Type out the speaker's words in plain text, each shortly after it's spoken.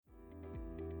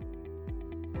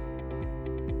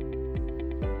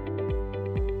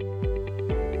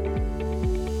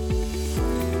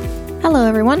Hello,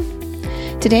 everyone.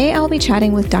 Today, I'll be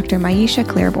chatting with Dr. Maiysha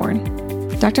Clairborne.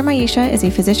 Dr. Maiysha is a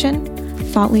physician,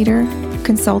 thought leader,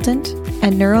 consultant,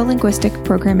 and neuro-linguistic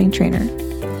programming trainer.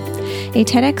 A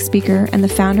TEDx speaker and the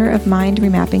founder of Mind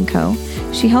Remapping Co.,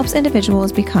 she helps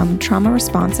individuals become trauma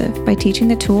responsive by teaching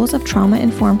the tools of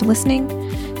trauma-informed listening,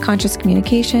 conscious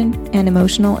communication, and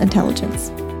emotional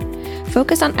intelligence.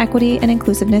 Focused on equity and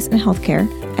inclusiveness in healthcare,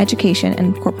 education,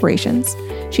 and corporations,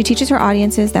 she teaches her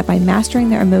audiences that by mastering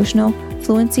their emotional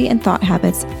fluency and thought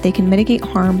habits, they can mitigate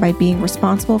harm by being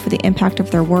responsible for the impact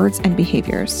of their words and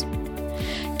behaviors.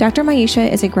 Dr. Maiysha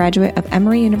is a graduate of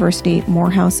Emory University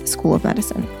Morehouse School of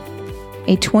Medicine.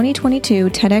 A 2022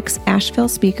 TEDx Asheville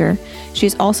speaker, she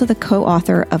is also the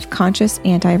co-author of Conscious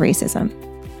Anti-Racism.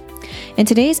 In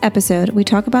today's episode, we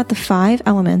talk about the 5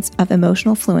 elements of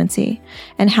emotional fluency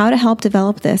and how to help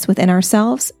develop this within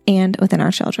ourselves and within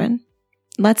our children.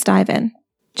 Let's dive in.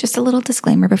 Just a little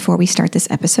disclaimer before we start this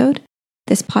episode.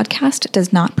 This podcast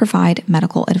does not provide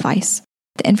medical advice.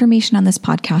 The information on this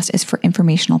podcast is for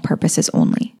informational purposes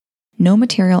only. No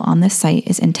material on this site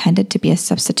is intended to be a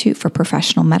substitute for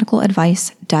professional medical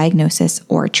advice, diagnosis,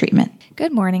 or treatment.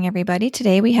 Good morning, everybody.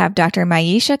 Today we have Dr.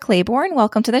 Maiysha Clairborne.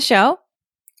 Welcome to the show.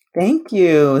 Thank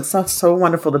you. It's so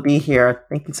wonderful to be here.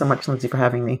 Thank you so much, Lindsay, for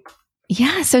having me.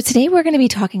 Yeah, so today we're going to be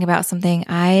talking about something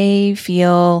I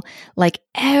feel like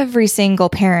every single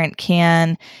parent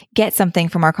can get something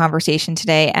from our conversation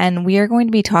today. And we are going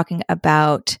to be talking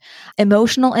about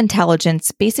emotional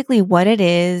intelligence, basically what it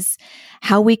is,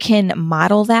 how we can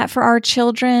model that for our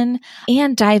children,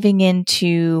 and diving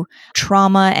into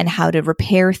trauma and how to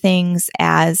repair things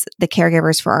as the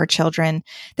caregivers for our children.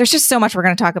 There's just so much we're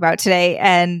going to talk about today,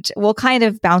 and we'll kind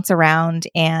of bounce around,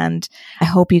 and I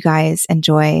hope you guys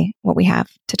enjoy what we have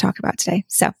to talk about today.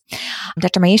 So,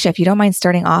 Dr. Maiysha, if you don't mind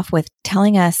starting off with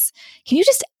telling us, can you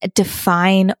just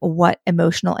define what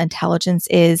emotional intelligence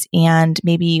is and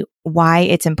maybe why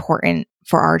it's important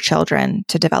for our children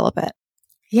to develop it?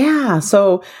 Yeah.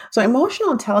 So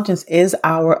emotional intelligence is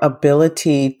our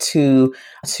ability to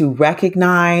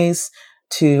recognize,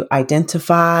 to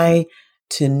identify,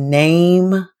 to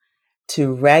name,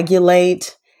 to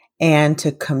regulate, and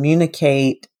to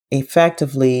communicate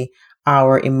effectively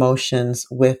our emotions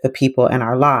with the people in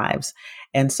our lives.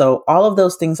 And so all of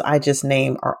those things I just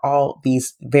named are all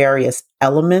these various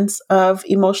elements of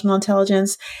emotional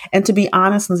intelligence. And to be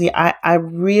honest, Lindsay, I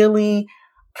really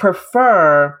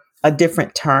prefer a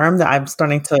different term that I'm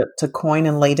starting to coin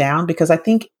and lay down, because I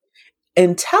think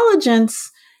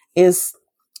intelligence it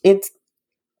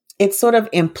sort of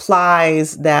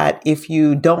implies that if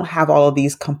you don't have all of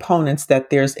these components, that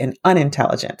there's an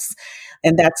unintelligence.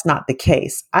 And that's not the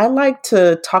case. I like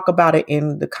to talk about it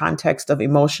in the context of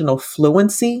emotional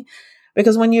fluency,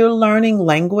 because when you're learning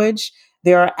language,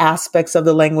 there are aspects of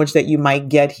the language that you might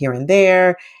get here and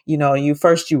there. You know, you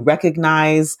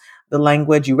recognize the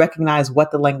language, you recognize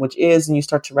what the language is, and you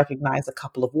start to recognize a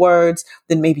couple of words.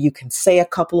 Then maybe you can say a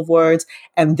couple of words,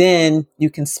 and then you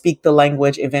can speak the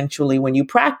language. Eventually, when you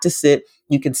practice it,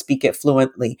 you can speak it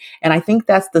fluently. And I think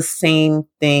that's the same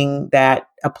thing that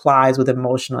applies with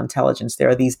emotional intelligence. There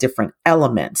are these different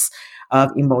elements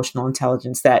of emotional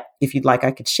intelligence that, if you'd like,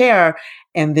 I could share.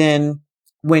 And then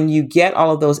when you get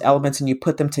all of those elements and you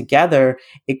put them together,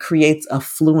 it creates a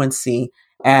fluency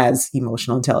as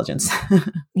emotional intelligence.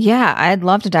 Yeah, I'd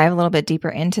love to dive a little bit deeper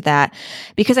into that,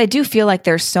 because I do feel like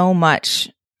there's so much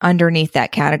underneath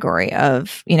that category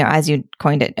of, as you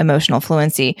coined it, emotional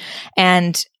fluency.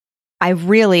 And I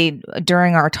really,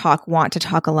 during our talk, want to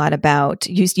talk a lot about,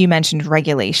 you mentioned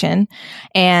regulation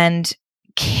and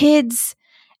kids.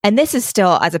 And this is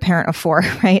still, as a parent of 4,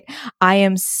 right? I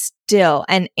am still,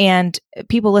 and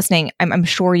people listening, I'm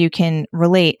sure you can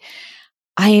relate.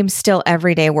 I am still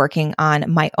every day working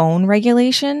on my own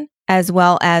regulation, as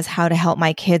well as how to help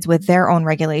my kids with their own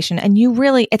regulation. And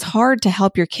it's hard to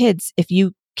help your kids if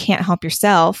you can't help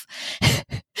yourself,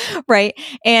 right?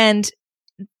 And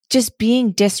just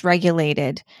being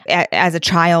dysregulated as a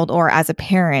child or as a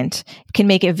parent can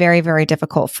make it very, very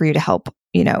difficult for you to help,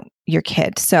 your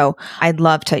kid. So I'd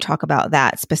love to talk about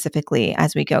that specifically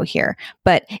as we go here.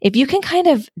 But if you can kind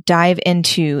of dive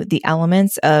into the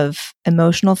elements of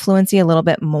emotional fluency a little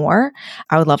bit more,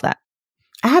 I would love that.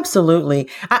 Absolutely.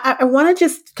 I want to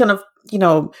just kind of,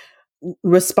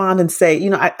 respond and say,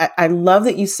 I love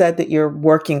that you said that you're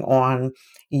working on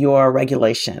your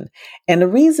regulation. And the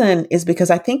reason is because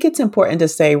I think it's important to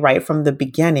say right from the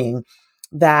beginning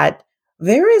that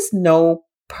there is no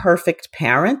perfect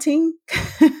parenting.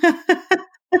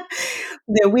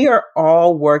 that we are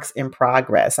all works in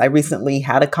progress. I recently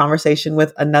had a conversation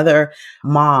with another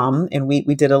mom, and we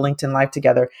did a LinkedIn Live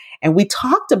together, and we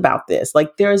talked about this.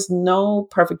 Like, there's no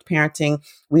perfect parenting.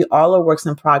 We all are works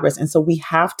in progress. And so we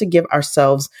have to give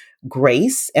ourselves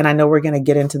grace. And I know we're going to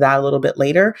get into that a little bit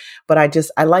later, but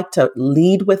I like to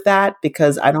lead with that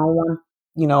because I don't want,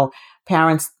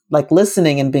 parents like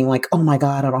listening and being like, oh my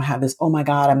God, I don't have this. Oh my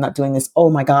God, I'm not doing this. Oh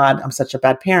my God, I'm such a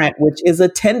bad parent, which is a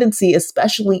tendency,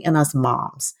 especially in us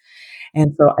moms.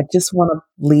 And so I just want to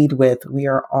lead with, we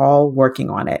are all working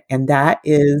on it. And that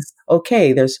is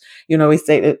okay. There's, we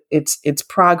say it's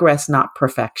progress, not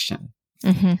perfection.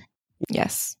 Mm-hmm.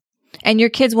 Yes. And your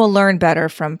kids will learn better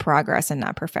from progress and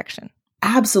not perfection.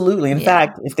 Absolutely. In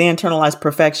fact, if they internalize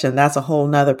perfection, that's a whole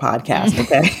nother podcast.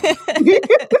 Okay.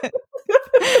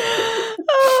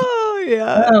 Oh,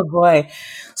 yeah. Oh, boy.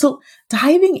 So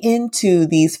diving into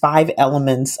these 5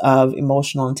 elements of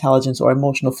emotional intelligence or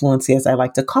emotional fluency, as I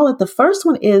like to call it, the first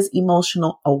one is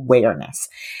emotional awareness.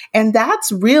 And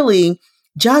that's really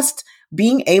just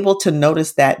being able to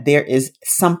notice that there is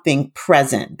something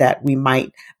present that we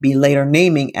might be later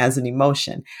naming as an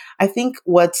emotion. I think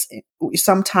what's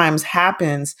sometimes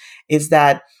happens is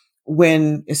that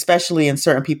when, especially in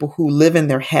certain people who live in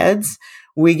their heads,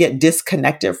 we get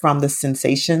disconnected from the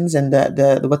sensations and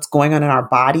the what's going on in our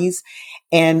bodies,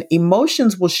 and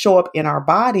emotions will show up in our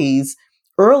bodies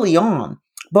early on,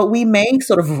 but we may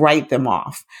sort of write them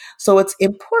off. So it's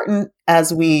important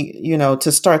as we,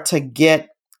 to start to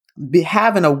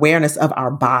have an awareness of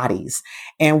our bodies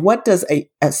and what does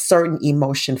a certain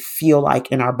emotion feel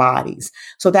like in our bodies.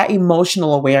 So that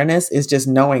emotional awareness is just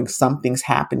knowing something's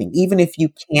happening, even if you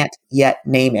can't yet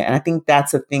name it. And I think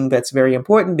that's a thing that's very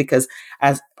important because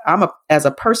as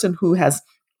a person who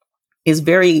is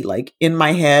very like in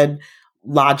my head,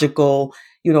 logical,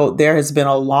 there has been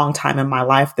a long time in my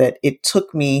life that it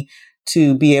took me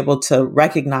to be able to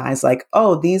recognize like,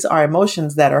 oh, these are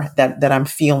emotions that I'm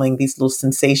feeling, these little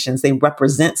sensations, they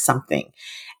represent something,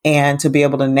 and to be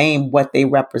able to name what they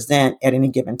represent at any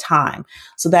given time.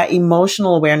 So that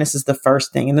emotional awareness is the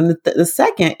first thing. And then the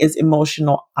second is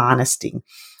emotional honesty.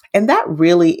 And that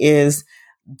really is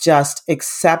just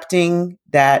accepting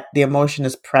that the emotion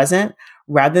is present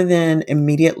rather than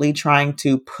immediately trying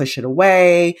to push it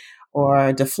away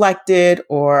or deflect it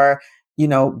or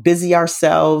busy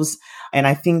ourselves. And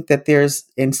I think that there's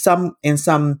in some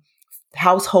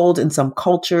households, in some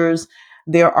cultures,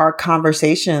 there are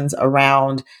conversations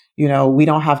around, we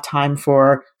don't have time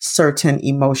for certain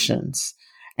emotions,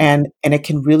 and it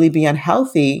can really be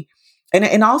unhealthy.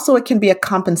 And also it can be a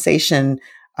compensation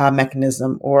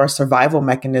mechanism or a survival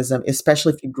mechanism,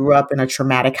 especially if you grew up in a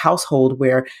traumatic household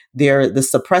where the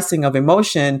suppressing of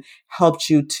emotion helped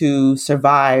you to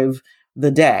survive the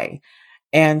day.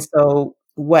 And so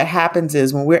what happens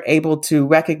is when we're able to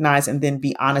recognize and then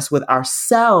be honest with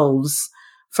ourselves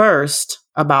first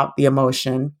about the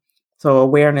emotion, so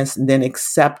awareness and then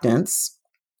acceptance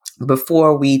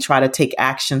before we try to take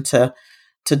action to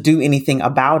do anything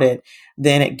about it,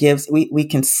 then it gives, we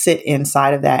can sit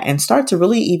inside of that and start to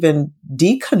really even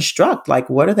deconstruct, like,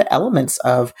 what are the elements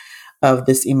of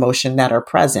this emotion that are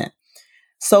present,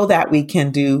 so that we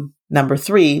can do number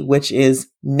 3, which is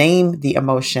name the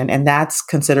emotion. And that's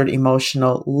considered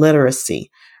emotional literacy,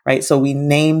 right? So we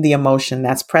name the emotion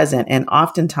that's present. And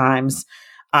oftentimes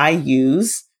I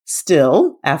use,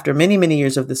 still after many, many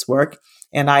years of this work,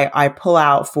 and I pull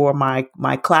out for my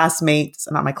classmates,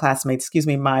 not my classmates, excuse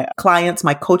me, my clients,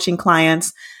 my coaching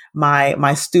clients,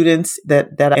 my students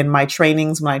that in my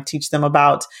trainings, when I teach them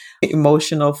about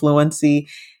emotional fluency,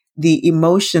 the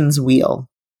emotions wheel.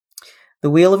 The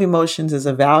wheel of emotions is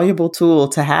a valuable tool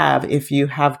to have if you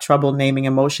have trouble naming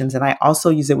emotions. And I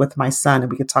also use it with my son,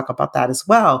 and we could talk about that as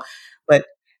well. But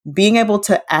being able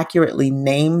to accurately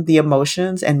name the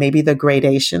emotions and maybe the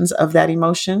gradations of that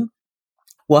emotion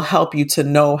will help you to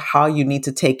know how you need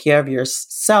to take care of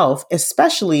yourself,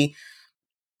 especially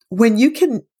when you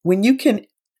can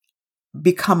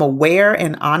become aware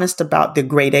and honest about the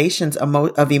gradations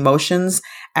of emotions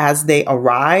as they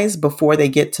arise before they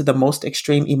get to the most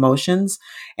extreme emotions,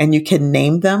 and you can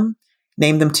name them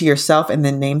to yourself and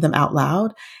then name them out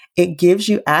loud. It gives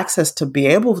you access to be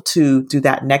able to do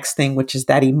that next thing, which is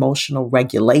that emotional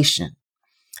regulation,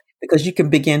 because you can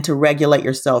begin to regulate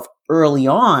yourself early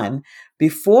on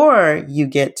before you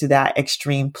get to that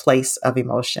extreme place of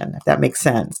emotion, if that makes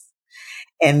sense.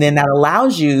 And then that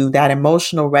allows you, that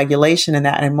emotional regulation and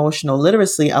that emotional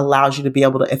literacy allows you to be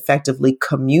able to effectively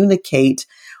communicate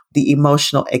the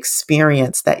emotional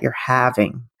experience that you're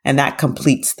having. And that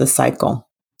completes the cycle.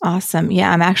 Awesome.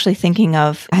 Yeah, I'm actually thinking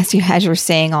of, as you were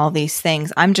saying all these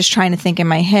things, I'm just trying to think in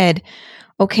my head,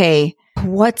 okay,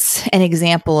 what's an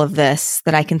example of this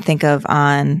that I can think of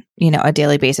on, a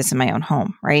daily basis in my own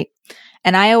home, right?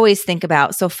 And I always think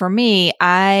about, so for me,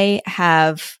 I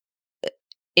have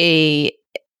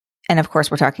and of course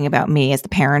we're talking about me as the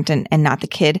parent and not the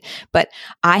kid, but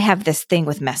I have this thing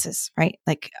with messes, right?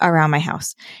 Like around my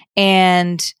house.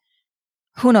 And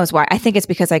who knows why? I think it's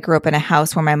because I grew up in a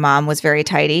house where my mom was very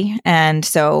tidy. And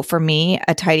so for me,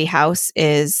 a tidy house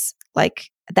is like,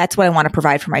 that's what I want to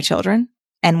provide for my children.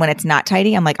 And when it's not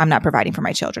tidy, I'm like, I'm not providing for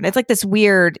my children. It's like this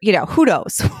weird, who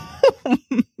knows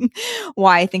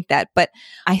why I think that. But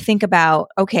I think about,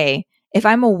 okay, if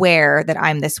I'm aware that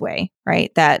I'm this way,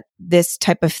 right, that this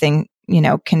type of thing,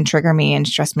 can trigger me and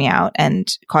stress me out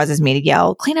and causes me to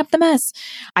yell, clean up the mess.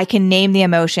 I can name the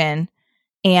emotion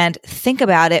and think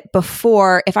about it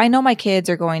before, if I know my kids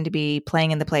are going to be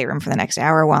playing in the playroom for the next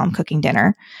hour while I'm cooking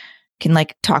dinner, can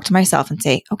like talk to myself and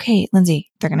say, okay,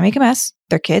 Lindsay, they're going to make a mess.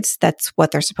 They're kids. That's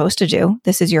what they're supposed to do.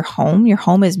 This is your home. Your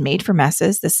home is made for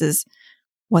messes. This is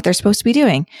what they're supposed to be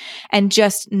doing. And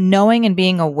just knowing and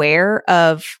being aware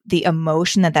of the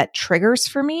emotion that triggers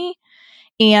for me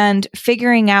and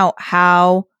figuring out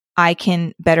how I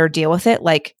can better deal with it.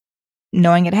 Like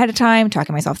knowing it ahead of time,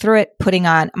 talking myself through it, putting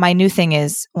on my new thing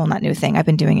is, well, not new thing. I've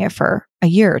been doing it for a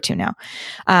year or two now.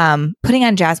 Putting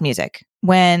on jazz music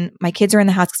when my kids are in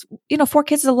the house, 4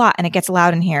 kids is a lot and it gets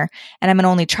loud in here and I'm an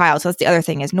only child. So that's the other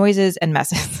thing is noises and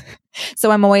messes.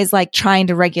 So I'm always like trying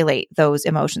to regulate those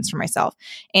emotions for myself,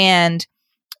 and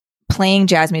playing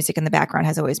jazz music in the background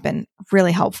has always been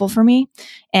really helpful for me.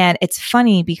 And it's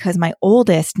funny because my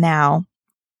oldest now,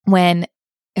 when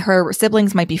her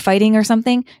siblings might be fighting or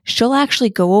something, she'll actually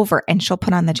go over and she'll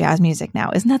put on the jazz music now.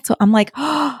 Isn't that so? I'm like,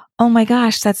 oh my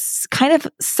gosh, that's kind of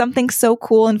something so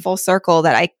cool and full circle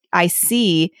that I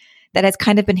see that has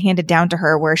kind of been handed down to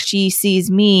her, where she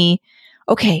sees me,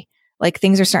 okay, like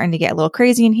things are starting to get a little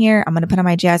crazy in here. I'm going to put on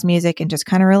my jazz music and just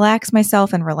kind of relax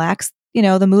myself and relax,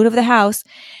 the mood of the house.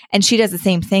 And she does the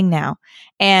same thing now.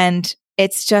 And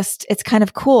it's kind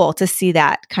of cool to see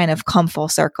that kind of come full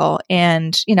circle.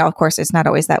 And, of course, it's not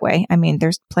always that way. I mean,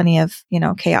 there's plenty of,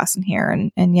 chaos in here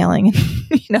and yelling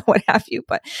and, what have you.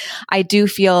 But I do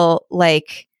feel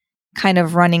like kind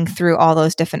of running through all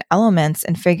those different elements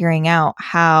and figuring out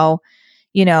how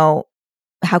can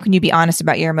you be honest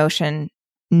about your emotion,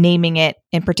 naming it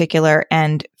in particular,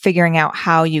 and figuring out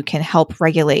how you can help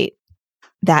regulate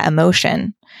that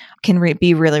emotion can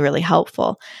be really, really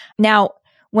helpful. Now,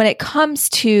 when it comes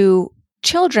to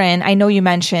children, I know you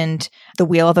mentioned the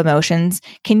wheel of emotions.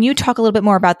 Can you talk a little bit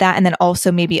more about that? And then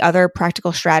also maybe other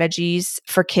practical strategies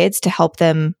for kids to help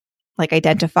them like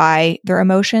identify their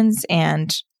emotions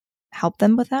and help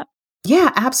them with that?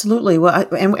 Yeah, absolutely. Well,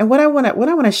 and what I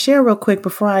want to share real quick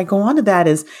before I go on to that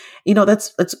is,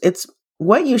 it's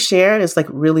what you shared is like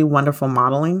really wonderful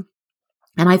modeling.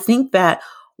 And I think that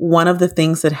one of the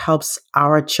things that helps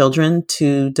our children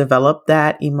to develop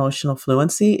that emotional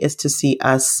fluency is to see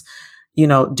us,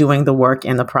 doing the work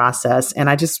in the process. And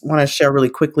I just want to share really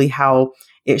quickly how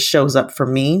it shows up for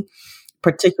me,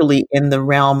 particularly in the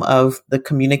realm of the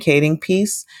communicating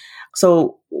piece.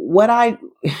 So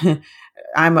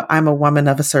I'm a woman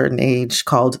of a certain age,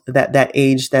 called that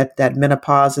age that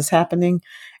menopause is happening.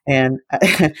 And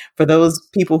for those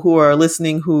people who are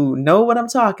listening who know what I'm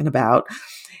talking about,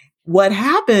 what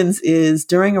happens is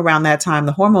during around that time,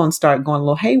 the hormones start going a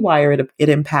little haywire. It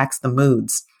impacts the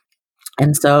moods.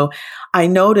 And so I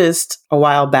noticed a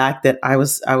while back that I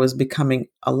was becoming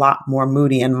a lot more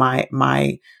moody, and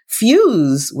my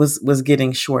fuse was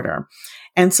getting shorter.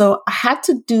 And so I had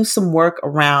to do some work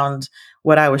around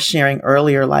what I was sharing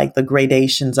earlier, like the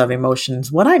gradations of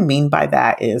emotions. What I mean by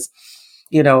that is,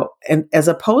 and as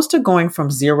opposed to going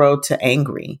from 0 to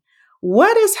angry,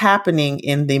 what is happening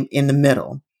in the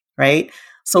middle, right?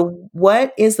 So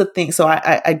what is the thing? So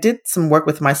I did some work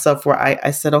with myself where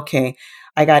I said, okay,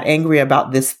 I got angry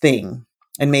about this thing.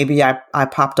 And maybe I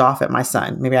popped off at my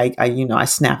son. Maybe I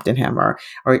snapped at him or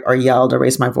yelled or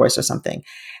raised my voice or something.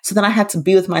 So then I had to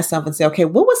be with myself and say, okay,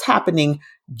 what was happening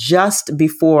just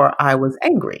before I was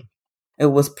angry? It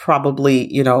was probably,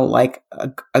 like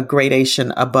a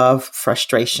gradation above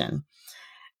frustration.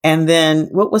 And then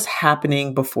what was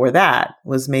happening before that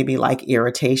was maybe like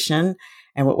irritation.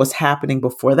 And what was happening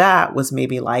before that was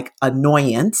maybe like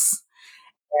annoyance.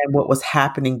 And what was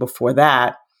happening before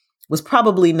that was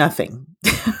probably nothing,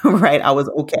 right? I was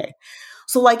okay.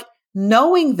 So like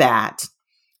knowing that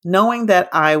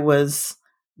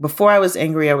before I was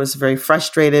angry, I was very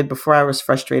frustrated. Before I was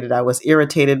frustrated, I was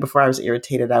irritated. Before I was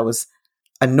irritated, I was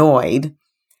annoyed.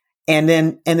 And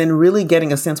then really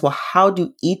getting a sense, well, how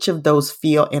do each of those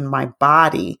feel in my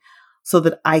body so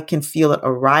that I can feel it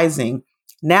arising?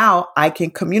 Now I can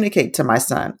communicate to my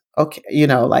son. Okay,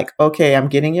 like, okay, I'm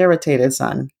getting irritated,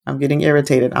 son. I'm getting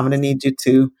irritated. I'm going to need you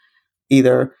to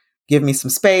either give me some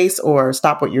space or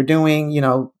stop what you're doing.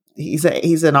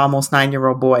 He's an almost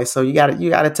 9-year-old boy. So you got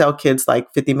to tell kids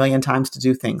like 50 million times to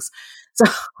do things.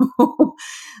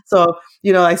 So,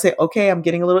 I say, okay, I'm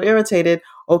getting a little irritated.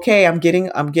 Okay, I'm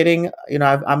getting,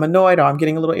 I'm annoyed, or I'm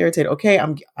getting a little irritated. Okay,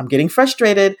 I'm getting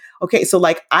frustrated. Okay, so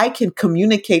like I can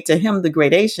communicate to him the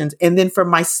gradations, and then for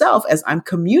myself, as I'm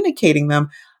communicating them,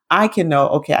 I can know,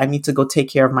 okay, I need to go take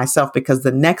care of myself, because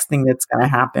the next thing that's going to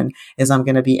happen is I'm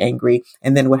going to be angry.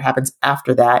 And then what happens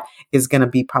after that is going to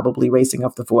be probably raising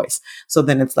of the voice. So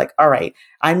then it's like, all right,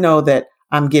 I know that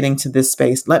I'm getting to this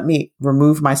space. Let me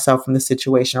remove myself from the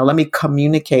situation, or let me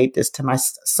communicate this to my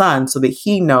son so that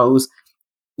he knows,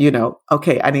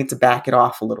 okay, I need to back it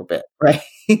off a little bit. Right.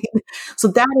 So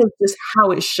that is just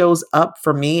how it shows up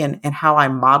for me, and how I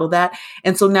model that.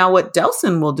 And so now what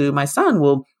Delson will do, my son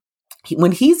will,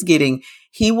 when he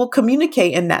will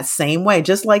communicate in that same way,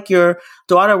 just like your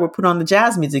daughter will put on the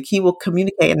jazz music. He will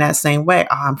communicate in that same way.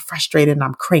 Oh, I'm frustrated and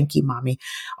I'm cranky, mommy.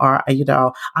 Or,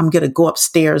 I'm going to go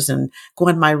upstairs and go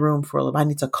in my room for a little. I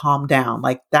need to calm down.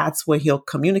 Like that's where he'll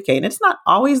communicate. And it's not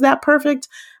always that perfect,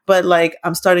 but like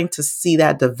I'm starting to see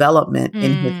that development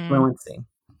in his fluency.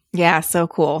 Yeah. So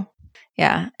cool.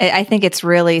 Yeah. I think it's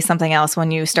really something else when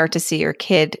you start to see your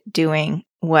kid doing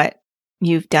what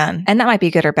you've done. And that might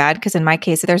be good or bad, because in my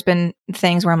case, there's been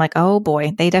things where I'm like, oh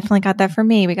boy, they definitely got that from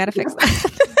me. We got to fix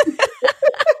that.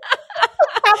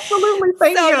 Absolutely.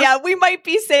 Thank you. Yeah, we might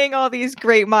be saying all these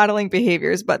great modeling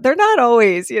behaviors, but they're not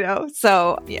always,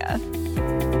 So yeah.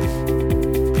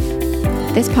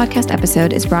 This podcast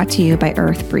episode is brought to you by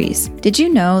Earth Breeze. Did you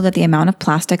know that the amount of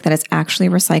plastic that is actually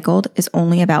recycled is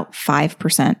only about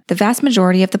 5%? The vast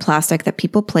majority of the plastic that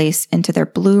people place into their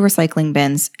blue recycling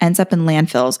bins ends up in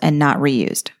landfills and not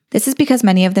reused. This is because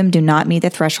many of them do not meet the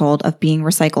threshold of being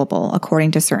recyclable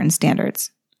according to certain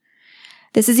standards.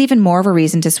 This is even more of a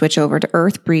reason to switch over to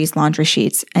Earth Breeze laundry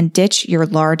sheets and ditch your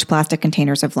large plastic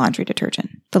containers of laundry detergent.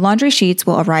 The laundry sheets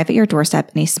will arrive at your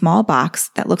doorstep in a small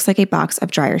box that looks like a box of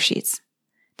dryer sheets.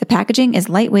 The packaging is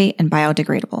lightweight and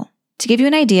biodegradable. To give you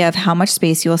an idea of how much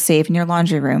space you will save in your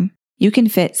laundry room, you can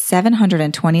fit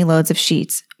 720 loads of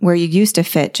sheets where you used to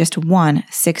fit just one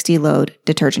 60-load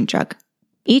detergent jug.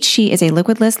 Each sheet is a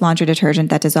liquidless laundry detergent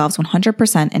that dissolves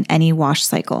 100% in any wash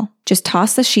cycle. Just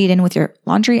toss the sheet in with your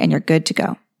laundry and you're good to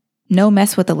go. No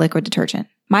mess with the liquid detergent.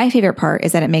 My favorite part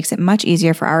is that it makes it much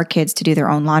easier for our kids to do their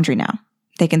own laundry now.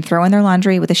 They can throw in their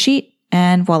laundry with a sheet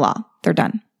and voila, they're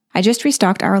done. I just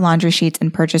restocked our laundry sheets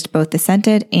and purchased both the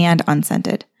scented and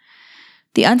unscented.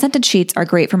 The unscented sheets are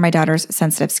great for my daughter's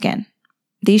sensitive skin.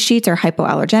 These sheets are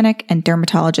hypoallergenic and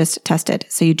dermatologist tested,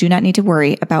 so you do not need to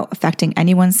worry about affecting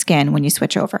anyone's skin when you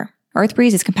switch over.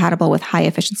 EarthBreeze is compatible with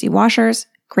high-efficiency washers,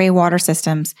 gray water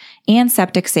systems, and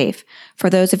septic safe for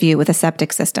those of you with a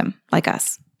septic system like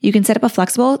us. You can set up a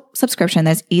flexible subscription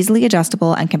that's easily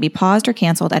adjustable and can be paused or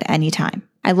canceled at any time.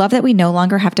 I love that we no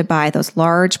longer have to buy those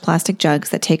large plastic jugs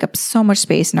that take up so much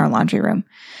space in our laundry room,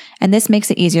 and this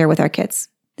makes it easier with our kids.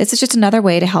 This is just another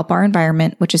way to help our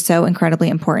environment, which is so incredibly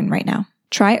important right now.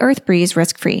 Try EarthBreeze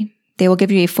risk-free. They will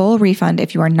give you a full refund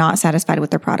if you are not satisfied with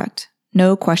their product.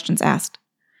 No questions asked.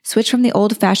 Switch from the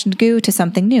old-fashioned goo to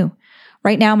something new.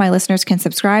 Right now, my listeners can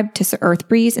subscribe to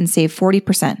EarthBreeze and save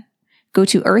 40%. Go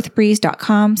to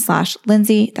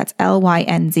earthbreeze.com/Lindsay, that's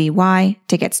LYNZY,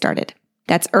 to get started.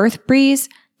 That's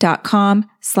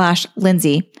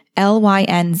earthbreeze.com/Lindsay,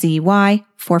 LYNZY,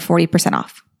 for 40%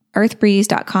 off.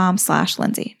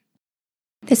 earthbreeze.com/Lindsay.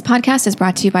 This podcast is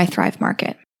brought to you by Thrive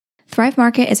Market. Thrive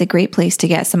Market is a great place to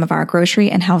get some of our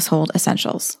grocery and household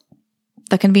essentials.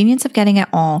 The convenience of getting it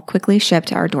all quickly shipped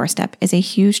to our doorstep is a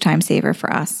huge time saver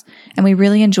for us, and we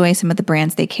really enjoy some of the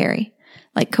brands they carry,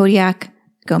 like Kodiak,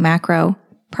 Go Macro,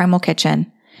 Primal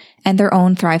Kitchen, and their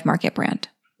own Thrive Market brand.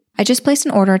 I just placed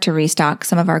an order to restock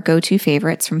some of our go-to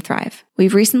favorites from Thrive.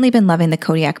 We've recently been loving the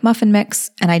Kodiak Muffin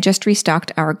Mix, and I just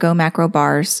restocked our Go Macro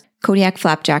bars, Kodiak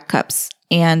Flapjack cups,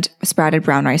 and sprouted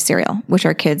brown rice cereal, which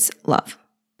our kids love.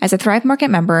 As a Thrive Market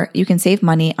member, you can save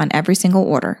money on every single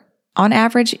order. On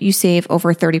average, you save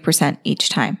over 30% each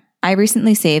time. I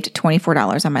recently saved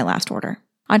 $24 on my last order.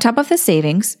 On top of the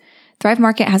savings, Thrive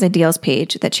Market has a deals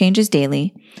page that changes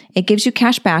daily. It gives you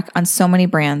cash back on so many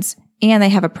brands, and they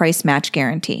have a price match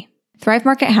guarantee. Thrive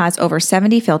Market has over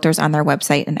 70 filters on their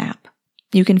website and app.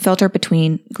 You can filter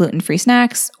between gluten-free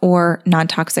snacks or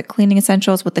non-toxic cleaning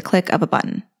essentials with the click of a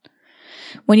button.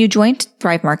 When you join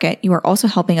Thrive Market, you are also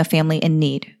helping a family in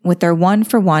need with their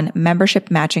 1-for-1 membership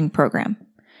matching program.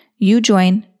 You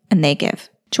join and they give.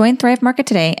 Join Thrive Market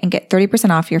today and get 30%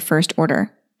 off your first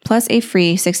order, plus a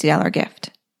free $60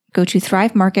 gift. Go to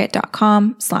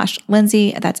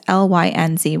thrivemarket.com/Lindsay, that's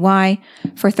LYNZY,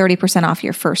 for 30% off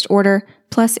your first order,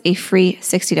 plus a free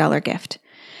 $60 gift.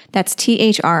 That's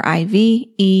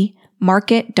THRIVE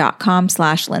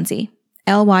market.com/Lindsay,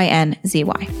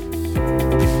 LYNZY.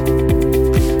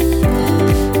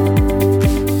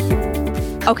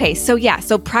 Okay,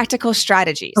 so practical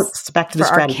strategies Back to the for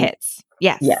strategy. our kids.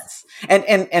 Yes. Yes.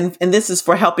 And this is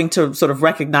for helping to sort of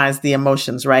recognize the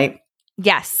emotions, right?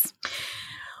 Yes.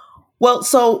 Well,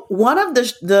 so one of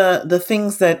the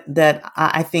things that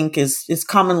I think is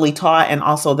commonly taught, and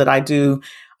also that I do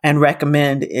and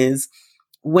recommend, is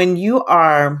when you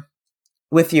are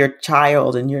with your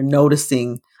child and you're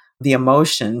noticing the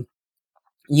emotion,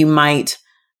 you might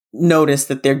notice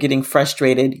that they're getting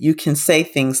frustrated. You can say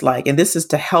things like, and this is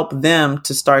to help them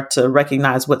to start to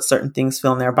recognize what certain things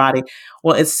feel in their body.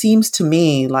 Well, it seems to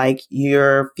me like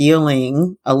you're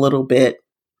feeling a little bit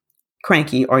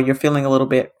cranky, or you're feeling a little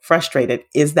bit frustrated.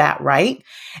 Is that right?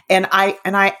 And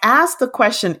I ask the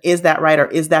question, is that right? Or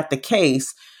is that the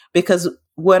case? Because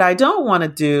what I don't want to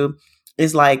do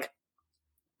is like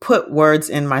put words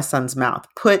in my son's mouth,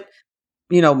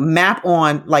 map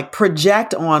on, like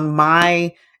project on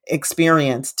my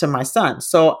experience to my son.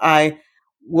 So I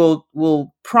will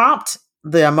prompt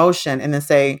the emotion and then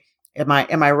say, am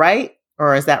I right?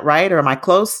 Or is that right? Or am I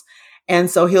close? And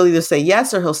so he'll either say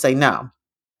yes or he'll say no.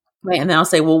 Right. And then I'll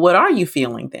say, well, what are you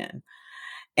feeling then?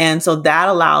 And so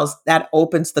that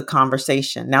opens the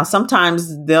conversation. Now, sometimes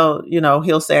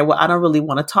he'll say, well, I don't really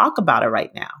want to talk about it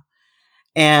right now.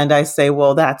 And I say,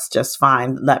 well, that's just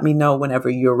fine. Let me know whenever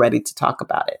you're ready to talk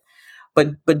about it.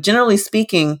 But generally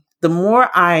speaking, the more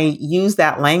I use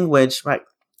that language, right,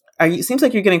 it seems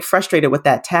like you're getting frustrated with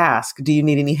that task. Do you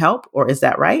need any help? Or is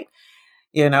that right?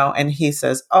 And he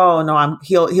says, oh no,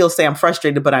 he'll say, I'm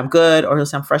frustrated, but I'm good. Or he'll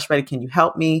say, I'm frustrated. Can you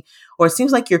help me? Or it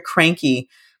seems like you're cranky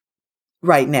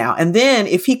right now. And then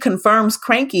if he confirms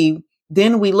cranky,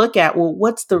 then we look at, well,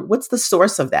 what's the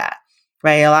source of that?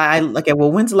 Right. I look at,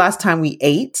 well, when's the last time we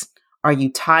ate? Are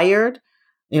you tired?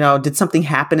 Did something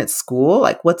happen at school?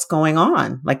 Like, what's going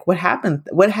on? Like, what happened?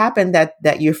 What happened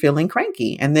that you're feeling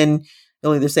cranky? And then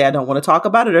he'll either say, I don't want to talk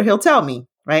about it, or he'll tell me.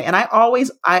 Right. And I'm not going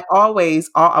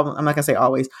to say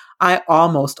always, I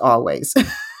almost always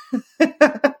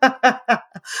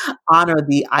honor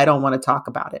the, I don't want to talk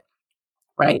about it.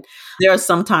 Right. There are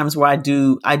some times where I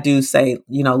do say,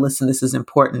 listen, this is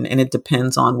important, and it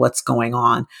depends on what's going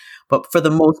on. But for the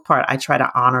most part, I try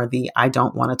to honor the, I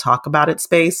don't want to talk about it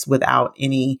space without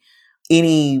any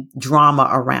drama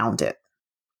around it.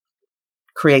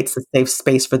 Creates a safe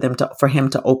space for him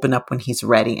to open up when he's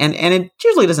ready. And it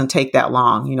usually doesn't take that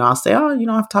long. I'll say, oh, you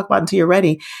don't have to talk about it until you're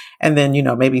ready. And then,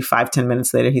 maybe 5-10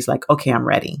 minutes later, he's like, okay, I'm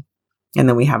ready. And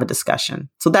then we have a discussion.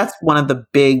 So that's one of the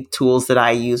big tools that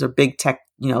I use, or big tech,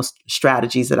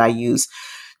 strategies that I use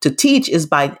to teach, is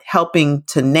by helping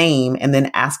to name and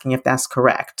then asking if that's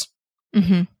correct.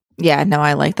 Mm-hmm. Yeah, no,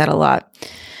 I like that a lot.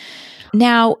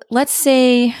 Now, let's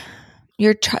say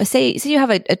say you have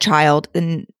a child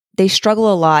and they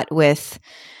struggle a lot with,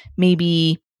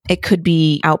 maybe it could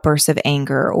be outbursts of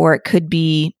anger, or it could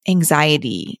be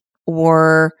anxiety,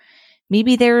 or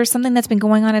maybe there's something that's been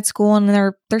going on at school and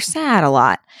they're sad a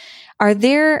lot. Are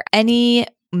there any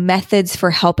methods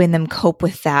for helping them cope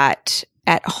with that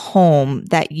at home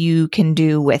that you can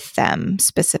do with them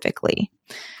specifically?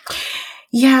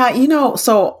 Yeah,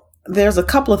 so there's a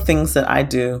couple of things that I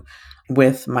do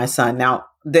with my son. Now,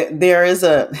 there is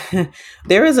a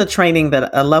training,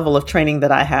 a level of training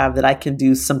that I have, that I can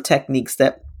do some techniques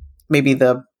that maybe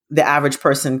the average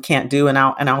person can't do. And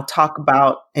I'll talk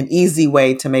about an easy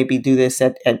way to maybe do this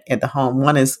at the home.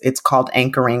 One is, it's called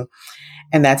anchoring,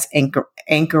 and that's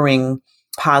anchoring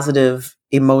positive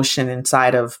emotion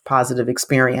inside of positive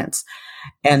experience.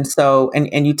 And so,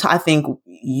 I think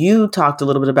you talked a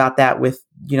little bit about that with,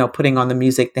 putting on the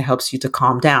music that helps you to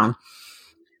calm down.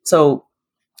 So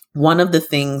one of the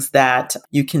things that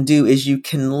you can do is you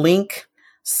can link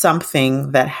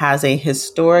something that has a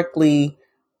historically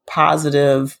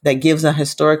positive, that gives a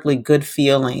historically good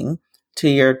feeling to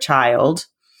your child,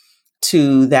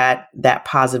 to that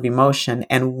positive emotion.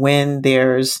 And when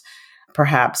there's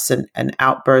perhaps an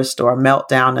outburst or a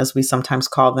meltdown, as we sometimes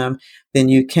call them, then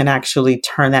you can actually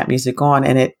turn that music on,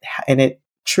 and it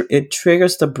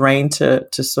triggers the brain to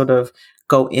sort of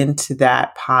go into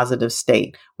that positive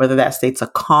state, whether that state's a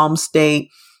calm state,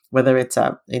 whether it's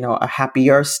a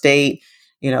happier state,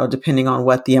 depending on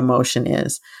what the emotion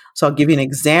is. So I'll give you an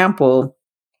example.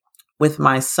 With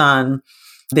my son,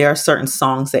 there are certain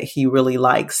songs that he really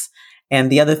likes. And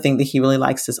the other thing that he really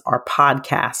likes is our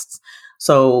podcasts.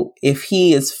 So if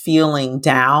he is feeling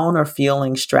down or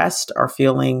feeling stressed or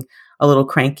feeling a little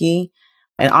cranky,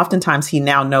 and oftentimes he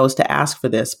now knows to ask for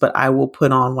this, but I will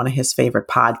put on one of his favorite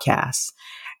podcasts.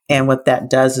 And what that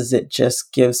does is it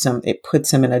just it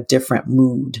puts him in a different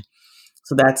mood.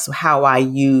 So that's how I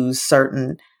use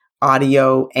certain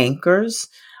audio anchors.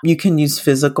 You can use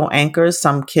physical anchors.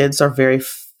 Some kids are very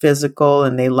physical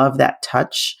and they love that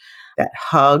touch, that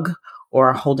hug or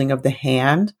a holding of the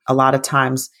hand. A lot of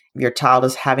times your child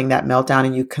is having that meltdown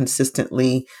and you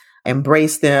consistently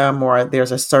embrace them, or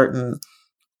there's a certain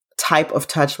type of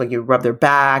touch, like you rub their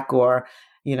back or,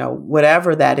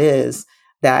 whatever that is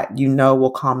that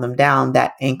will calm them down,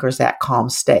 that anchors that calm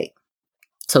state.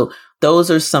 So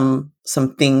those are some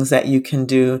things that you can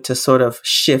do to sort of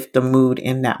shift the mood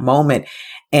in that moment.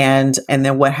 And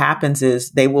then what happens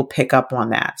is they will pick up on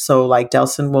that. So like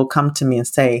Delson will come to me and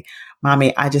say,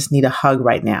 Mommy, I just need a hug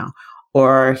right now.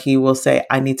 Or he will say,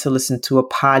 I need to listen to a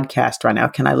podcast right now.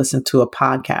 Can I listen to a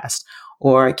podcast?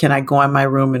 Or can I go in my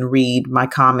room and read my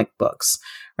comic books?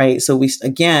 Right. So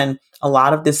again, a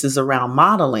lot of this is around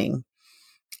modeling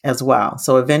as well.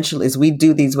 So eventually, as we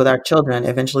do these with our children,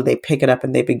 eventually they pick it up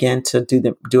and they begin to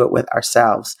do it with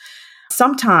ourselves.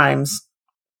 Sometimes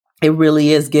it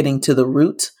really is getting to the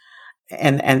root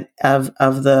and of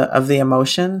the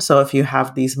emotion. So if you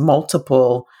have these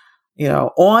multiple,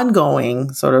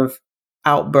 ongoing sort of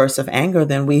outbursts of anger,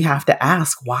 then we have to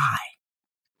ask why.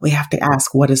 We have to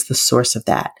ask what is the source of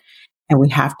that, and we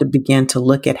have to begin to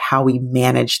look at how we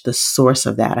manage the source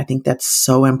of that. I think that's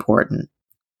so important.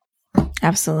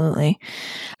 Absolutely.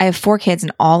 I have 4 kids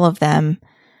and all of them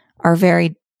are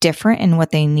very different in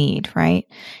what they need, right?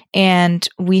 And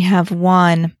we have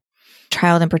one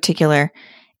child in particular,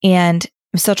 and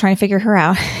I'm still trying to figure her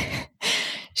out.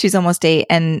 She's almost 8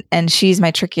 and she's my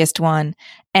trickiest one.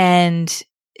 And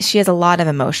she has a lot of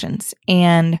emotions.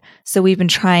 And so we've been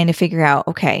trying to figure out,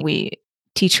 okay, we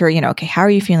teach her, okay, how are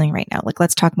you feeling right now? Like,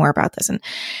 let's talk more about this.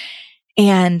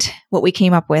 And what we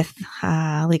came up with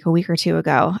like a week or 2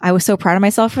 ago, I was so proud of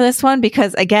myself for this one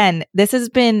because, again, this has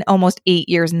been almost 8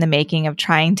 years in the making of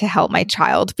trying to help my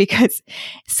child because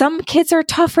some kids are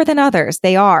tougher than others.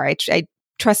 They are. I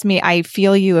trust me. I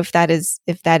feel you if that is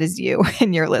you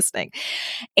and you're listening.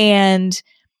 And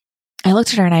I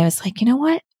looked at her and I was like, you know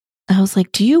what? I was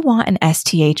like, do you want an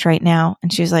STH right now?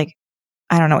 And she was like,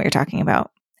 I don't know what you're talking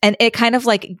about. And it kind of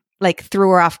like threw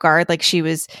her off guard. Like she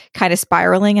was kind of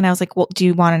spiraling. And I was like, well, do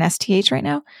you want an STH right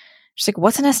now? She's like,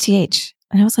 what's an STH?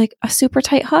 And I was like, a super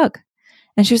tight hug.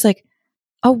 And she was like,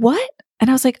 a what? And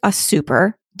I was like, a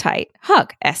super tight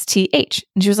hug, STH.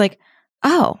 And she was like,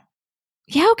 oh,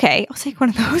 yeah, okay. I was like, one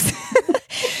of those.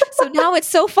 So now it's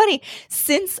so funny.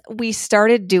 Since we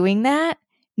started doing that,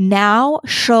 now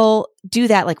she'll do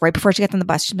that like right before she gets on the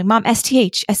bus. She's like, Mom,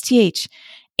 STH, STH.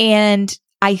 And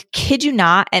I kid you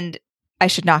not, and I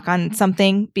should knock on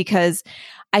something because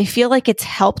I feel like it's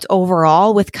helped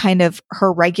overall with kind of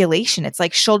her regulation. It's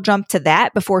like she'll jump to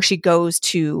that before she goes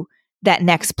to that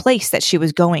next place that she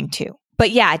was going to.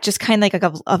 But yeah, just kind of like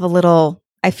of a little,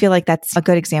 I feel like that's a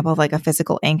good example of like a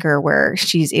physical anchor where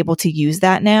she's able to use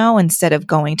that now instead of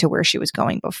going to where she was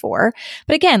going before.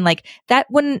 But again, like that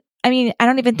wouldn't, I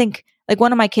don't even think like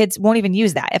one of my kids won't even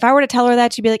use that. If I were to tell her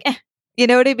that, she'd be like, you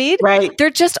know what I mean? Right.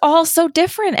 They're just all so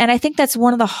different. And I think that's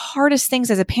one of the hardest things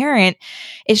as a parent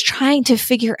is trying to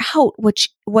figure out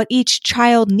what each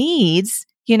child needs.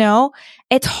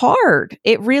 It's hard.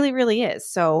 It really, really is.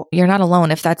 So you're not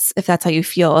alone if that's how you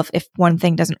feel, if one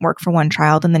thing doesn't work for one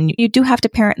child, and then you do have to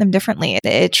parent them differently.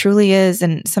 It truly is.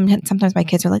 And sometimes my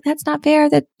kids are like, that's not fair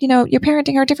that, you're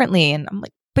parenting her differently. And I'm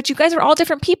like, but you guys are all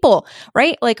different people,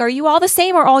 right? Like, are you all the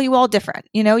same or are you all different?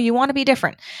 You want to be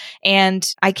different. And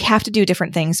I have to do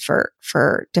different things for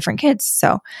different kids.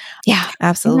 So yeah,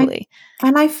 absolutely.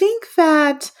 And I think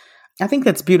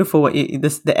that's beautiful.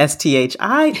 The STH.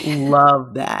 I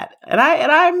love that, and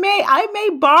I may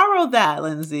borrow that,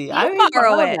 Lindsay. I may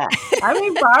borrow it. I may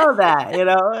borrow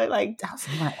that. Like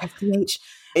STH,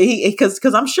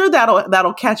 because I'm sure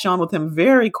that'll catch on with him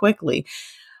very quickly.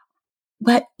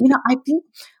 But I think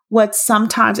what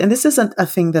sometimes, and this isn't a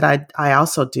thing that I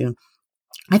also do.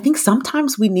 I think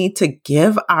sometimes we need to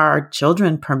give our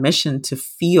children permission to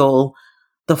feel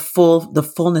the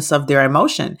fullness of their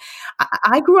emotion.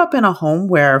 I grew up in a home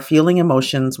where feeling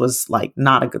emotions was like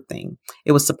not a good thing.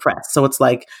 It was suppressed. So it's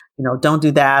like, don't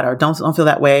do that, or don't feel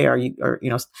that way, or you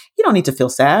don't need to feel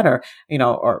sad, or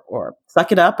or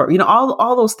suck it up, or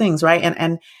all those things,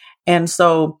 right? And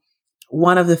so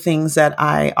one of the things that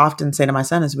I often say to my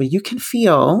son is, well, you can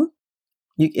feel.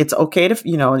 It's okay to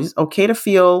it's okay to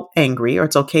feel angry, or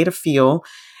it's okay to feel.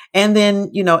 And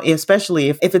then, especially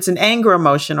if it's an anger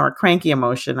emotion or a cranky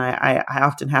emotion, I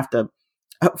often have to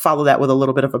follow that with a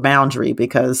little bit of a boundary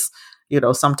because,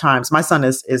 sometimes my son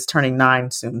is turning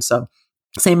 9 soon. So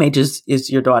same age as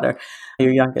your daughter,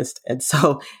 your youngest. And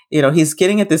so, he's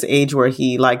getting at this age where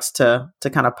he likes to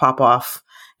kind of pop off,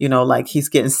 like he's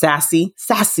getting sassy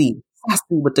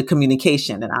with the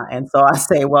communication. And so I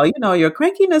say, well, your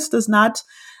crankiness does not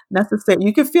necessarily,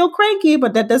 you can feel cranky,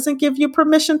 but that doesn't give you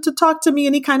permission to talk to me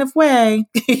any kind of way,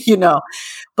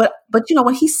 but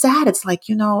when he's sad, it's like,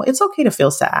 it's okay to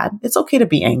feel sad. It's okay to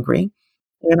be angry.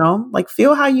 Like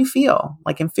feel how you feel,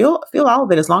 like, and feel all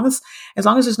of it. As long as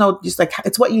there's no, just like,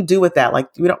 it's what you do with that. Like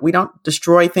we don't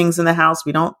destroy things in the house.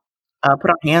 We don't put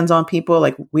our hands on people.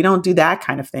 Like we don't do that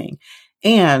kind of thing.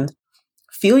 And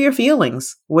feel your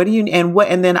feelings.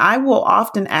 And then I will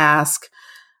often ask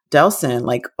Delson,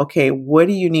 like, okay, what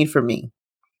do you need from me?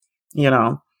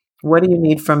 What do you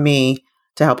need from me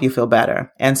to help you feel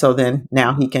better? And so then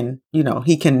now he can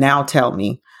now tell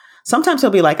me. Sometimes he'll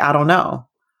be like, I don't know.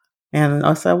 And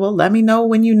I said, well, let me know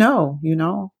when you know.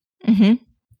 Mm-hmm.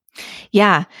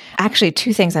 Yeah. Actually,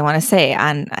 2 things I want to say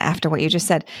after what you just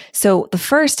said. So the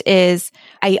first is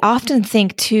I often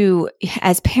think too,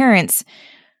 as parents,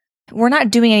 we're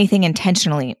not doing anything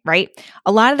intentionally, right?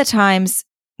 A lot of the times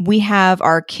we have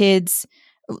our kids,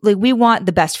 like we want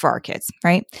the best for our kids,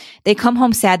 right? They come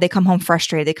home sad, they come home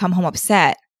frustrated, they come home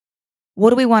upset. What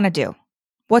do we want to do?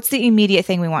 What's the immediate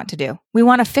thing we want to do? We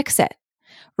want to fix it,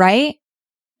 right?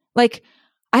 Like,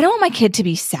 I don't want my kid to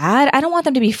be sad. I don't want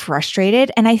them to be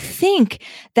frustrated. And I think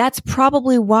that's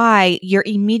probably why your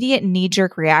immediate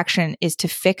knee-jerk reaction is to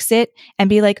fix it and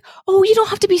be like, oh, you don't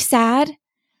have to be sad.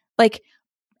 Like,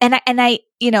 and I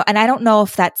don't know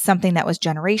if that's something that was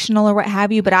generational or what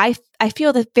have you, but I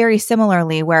feel that very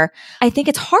similarly, where I think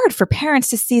it's hard for parents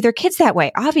to see their kids that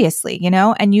way, obviously,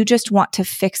 and you just want to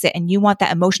fix it and you want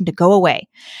that emotion to go away.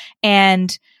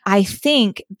 And I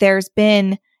think there's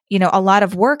been, a lot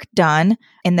of work done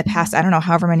in the past, I don't know,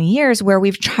 however many years, where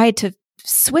we've tried to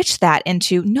switch that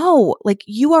into, no, like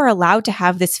you are allowed to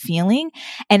have this feeling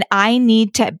and I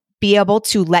need to be able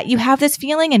to let you have this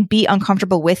feeling and be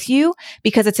uncomfortable with you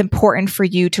because it's important for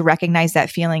you to recognize that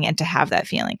feeling and to have that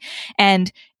feeling.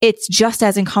 And it's just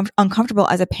as uncomfortable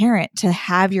as a parent to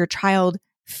have your child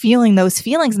feeling those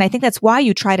feelings. And I think that's why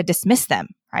you try to dismiss them,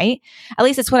 right? At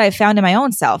least it's what I've found in my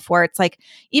own self, where it's like,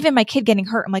 even my kid getting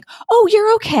hurt, I'm like, oh,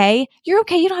 you're okay. You're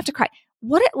okay. You don't have to cry.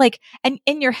 And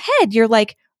in your head, you're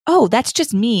like, oh, that's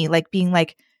just me, like being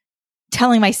like,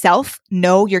 telling myself,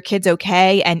 no, your kid's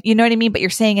okay. And you know what I mean? But you're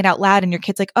saying it out loud and your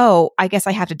kid's like, oh, I guess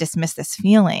I have to dismiss this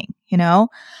feeling,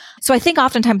 So I think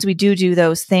oftentimes we do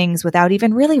those things without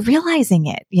even really realizing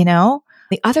it,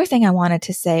 The other thing I wanted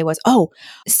to say was,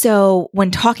 so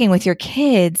when talking with your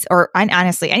kids, or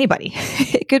honestly, anybody,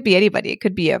 it could be anybody, it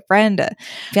could be a friend, a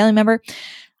family member,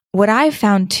 what I've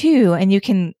found too, and you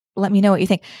can let me know what you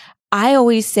think, I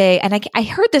always say, and I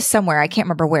heard this somewhere, I can't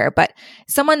remember where, but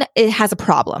someone has a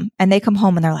problem and they come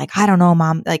home and they're like, I don't know,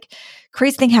 mom, like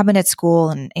crazy thing happened at school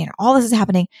and all this is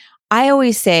happening. I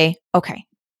always say, okay,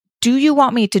 do you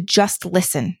want me to just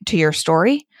listen to your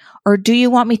story or do you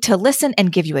want me to listen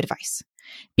and give you advice?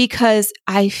 Because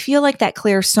I feel like that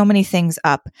clears so many things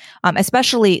up,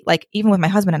 especially like even with my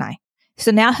husband and I.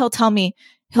 So now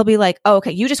he'll be like, oh,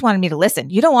 okay, you just wanted me to listen.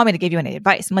 You don't want me to give you any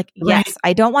advice. I'm like, yes, right.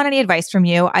 I don't want any advice from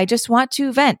you. I just want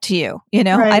to vent to you.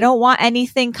 Right. I don't want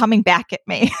anything coming back at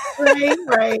me.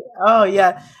 Right. Oh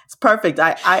yeah. It's perfect.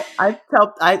 I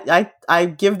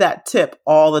give that tip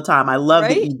all the time. I love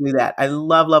that you do that. I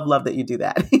love that you do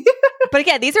that. But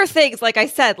again, these are things, like I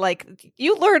said, like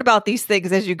you learn about these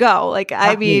things as you go. Like,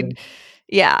 I mean,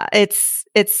 yeah, it's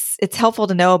helpful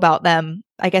to know about them,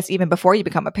 I guess, even before you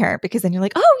become a parent, because then you're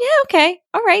like, oh yeah, okay.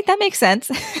 All right. That makes sense.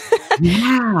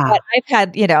 Yeah. But I've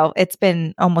had, it's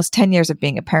been almost 10 years of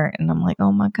being a parent and I'm like,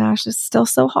 oh my gosh, it's still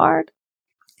so hard.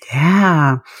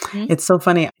 Yeah. Mm-hmm. It's so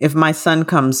funny. If my son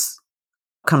comes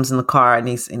in the car and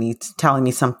he's telling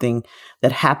me something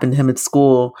that happened to him at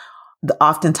school,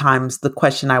 oftentimes the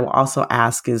question I will also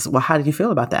ask is, well, how did you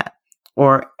feel about that?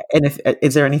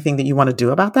 Is there anything that you want to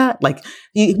do about that? Like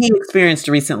he experienced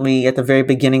recently at the very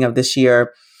beginning of this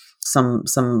year, some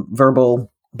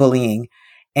verbal bullying,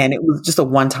 and it was just a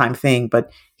one-time thing.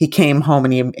 But he came home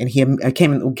and he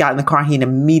got in the car. And he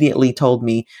immediately told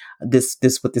me this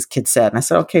what this kid said, and I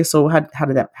said, okay, so how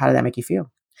did that make you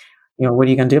feel? What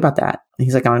are you going to do about that? And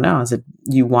he's like, I don't know. I said,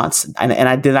 you want, and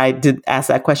I did ask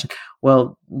that question.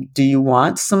 Well, do you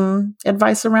want some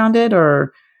advice around it,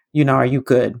 or are you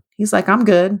good? He's like, I'm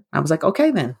good. I was like,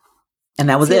 okay, then. And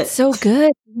that was it. It's so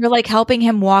good. You're like helping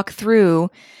him walk through.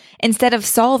 instead of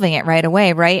solving it right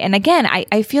away. Right. And again,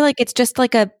 I feel like it's just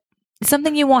like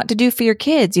something you want to do for your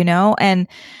kids,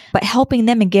 but helping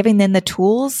them and giving them the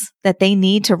tools that they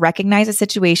need to recognize a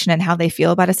situation and how they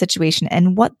feel about a situation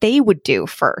and what they would do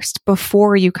first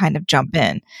before you kind of jump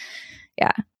in.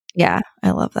 Yeah. Yeah.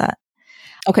 I love that.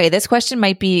 Okay. This question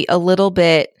might be a little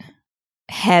bit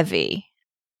heavy,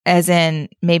 as in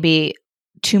maybe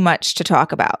too much to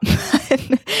talk about.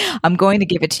 I'm going to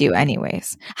give it to you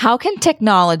anyways. How can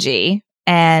technology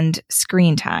and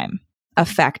screen time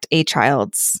affect a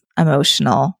child's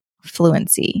emotional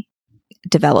fluency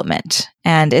development?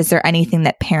 And is there anything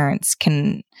that parents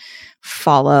can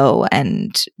follow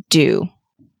and do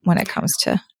when it comes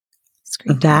to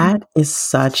screen time? That is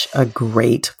such a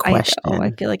great question.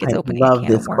 I feel like it's opening. I love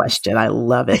this question. I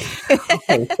love it.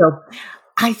 Okay, so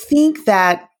I think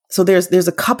that there's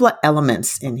a couple of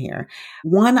elements in here.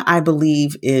 One, I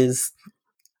believe, is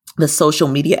the social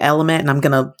media element, and I'm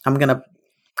gonna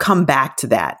come back to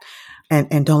that.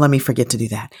 And don't let me forget to do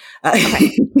that.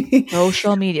 Okay.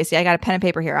 Social media. See, I got a pen and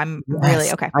paper here. I'm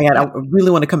really okay. I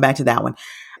really want to come back to that one.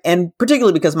 And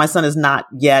particularly because my son is not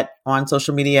yet on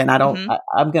social media, and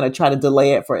I'm going to try to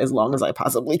delay it for as long as I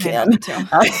possibly can. Me too.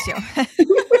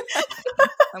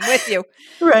 I'm with you.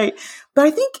 Right. But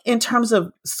I think in terms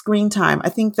of screen time, I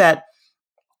think that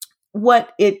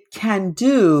what it can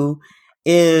do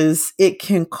is it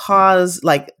can cause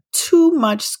like too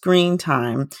much screen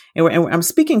time. And I'm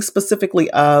speaking specifically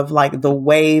of like the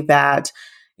way that,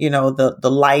 the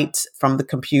light from the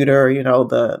computer,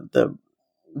 the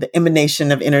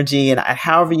emanation of energy and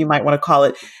however you might want to call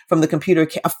it from the computer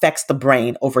affects the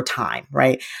brain over time.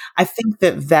 Right. I think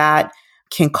that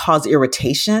can cause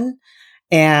irritation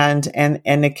and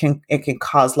it can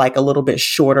cause like a little bit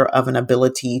shorter of an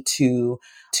ability to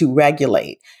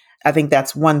regulate. I think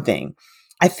that's one thing.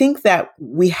 I think that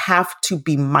we have to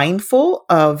be mindful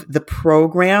of the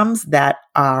programs that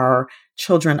our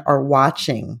children are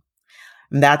watching.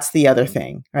 And that's the other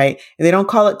thing, right? And they don't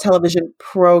call it television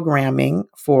programming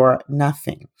for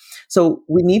nothing. So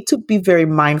we need to be very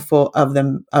mindful of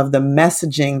the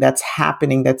messaging that's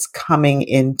happening, that's coming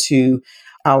into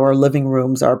our living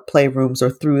rooms, our playrooms,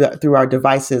 or through our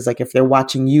devices. Like if they're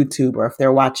watching YouTube or if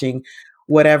they're watching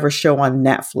whatever show on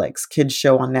Netflix, kids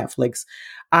show on Netflix.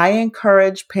 I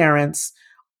encourage parents,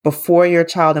 before your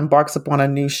child embarks upon a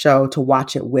new show, to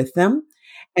watch it with them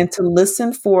and to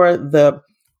listen for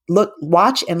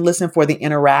watch and listen for the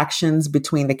interactions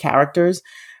between the characters,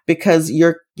 because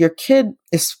your kid,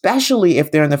 especially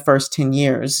if they're in the first 10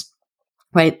 years,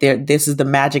 right there, this is the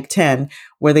magic 10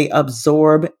 where they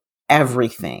absorb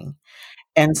everything.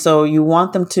 And so you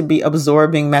want them to be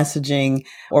absorbing messaging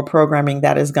or programming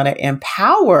that is going to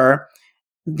empower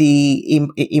the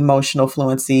emotional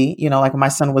fluency. Like when my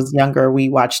son was younger, we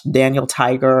watched Daniel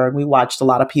Tiger and we watched a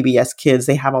lot of PBS Kids.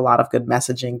 They have a lot of good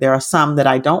messaging. There are some that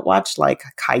I don't watch, like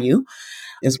Caillou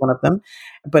is one of them.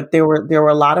 But there were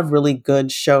a lot of really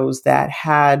good shows that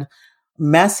had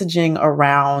messaging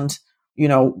around,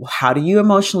 how do you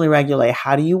emotionally regulate?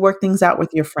 How do you work things out with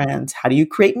your friends? How do you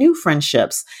create new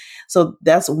friendships? So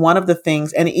that's one of the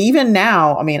things. And even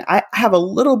now, I mean, I have a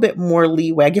little bit more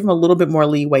leeway. I give him a little bit more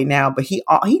leeway now, but he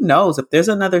knows if there's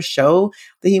another show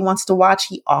that he wants to watch,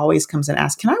 he always comes and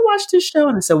asks, can I watch this show?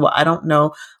 And I said, well, I don't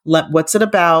know. What's it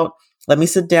about? Let me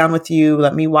sit down with you.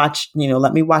 Let me watch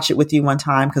it with you one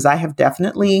time. Cause I have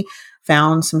definitely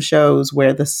found some shows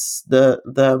where the sort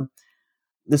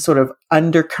of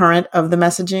undercurrent of the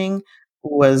messaging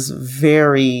was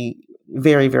very,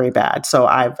 very, very bad. So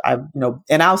I've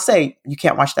and I'll say, you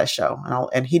can't watch that show.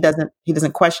 And he doesn't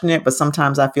question it, but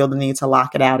sometimes I feel the need to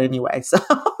lock it out anyway. So,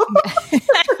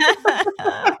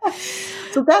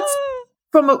 so that's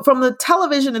from the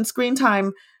television and screen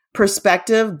time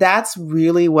perspective. That's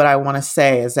really what I want to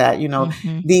say is that,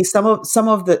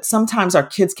 sometimes our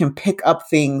kids can pick up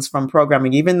things from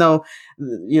programming, even though,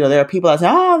 there are people that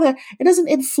say, it doesn't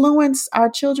influence our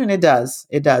children. It does.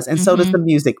 And so does the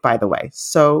music, by the way.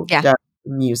 So does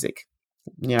music,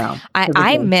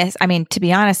 to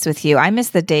be honest with you, I miss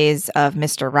the days of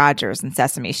Mr. Rogers and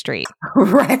Sesame Street.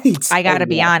 Right. I got to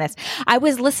be honest. I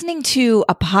was listening to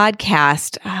a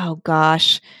podcast. Oh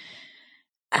gosh.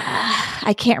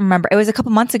 I can't remember. It was a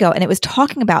couple months ago, and it was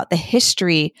talking about the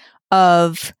history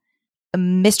of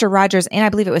Mr. Rogers, and I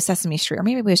believe it was Sesame Street, or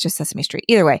maybe it was just Sesame Street.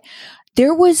 Either way,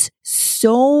 there was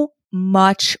so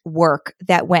much work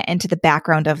that went into the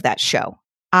background of that show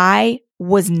I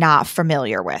was not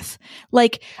familiar with.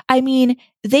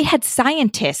 They had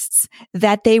scientists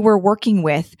that they were working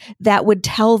with that would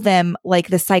tell them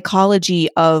the psychology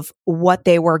of what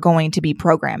they were going to be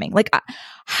programming.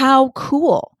 How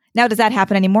cool. Now, does that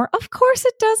happen anymore? Of course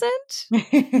it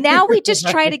doesn't. Now we just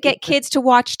try to get kids to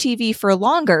watch TV for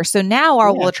longer. So now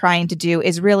all we're trying to do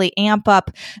is really amp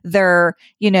up their,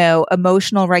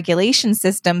 emotional regulation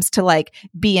systems to like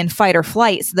be in fight or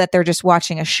flight so that they're just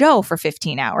watching a show for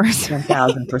 15 hours.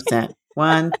 1,000%.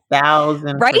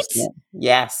 1,000%. Right?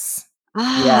 Yes.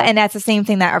 And that's the same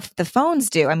thing that the phones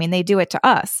do. I mean, they do it to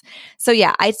us. So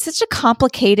yeah, it's such a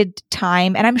complicated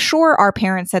time. And I'm sure our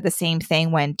parents said the same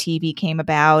thing when TV came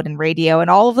about and radio and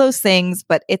all of those things.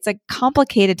 But it's a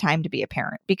complicated time to be a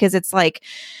parent because it's like,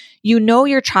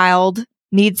 your child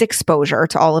needs exposure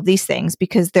to all of these things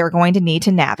because they're going to need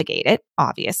to navigate it,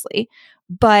 obviously.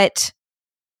 But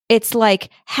it's like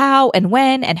how and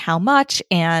when and how much.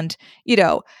 And,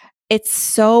 it's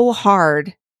so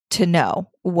hard to know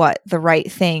what the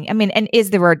right thing, and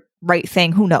is there a right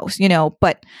thing? Who knows,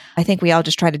 but I think we all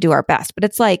just try to do our best, but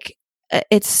it's like,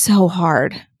 it's so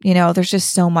hard, there's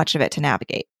just so much of it to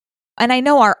navigate. And I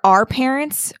know our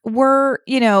parents were,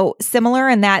 similar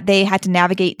in that they had to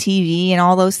navigate TV and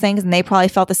all those things. And they probably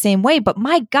felt the same way, but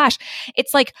my gosh,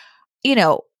 it's like,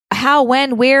 how,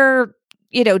 when, where,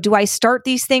 do I start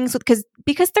these things with,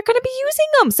 because they're going to be using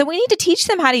them. So we need to teach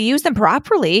them how to use them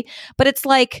properly. But it's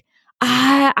like,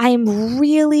 I'm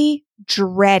really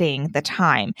dreading the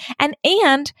time.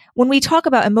 And when we talk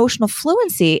about emotional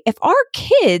fluency, if our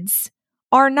kids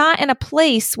are not in a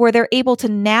place where they're able to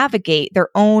navigate their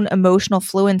own emotional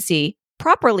fluency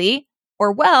properly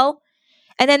or well,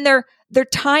 and then they're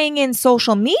tying in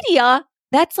social media,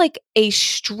 that's like a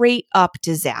straight up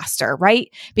disaster, right?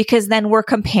 Because then we're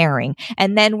comparing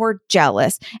and then we're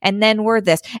jealous and then we're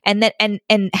this and then,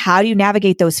 and how do you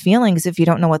navigate those feelings if you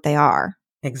don't know what they are?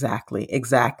 Exactly.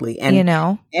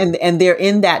 And, and they're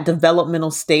in that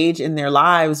developmental stage in their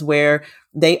lives where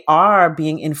they are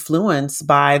being influenced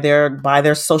by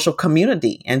their social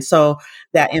community. And so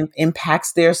that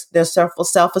impacts their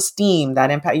self-esteem,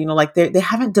 that impact, like they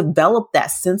haven't developed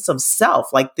that sense of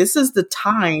self. Like this is the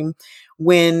time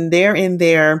when they're in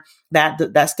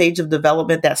that stage of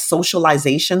development, that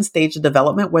socialization stage of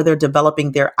development where they're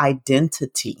developing their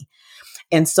identity.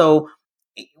 And so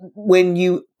when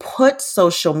you put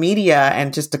social media,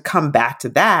 and just to come back to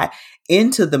that,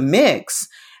 into the mix,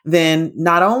 then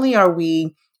not only are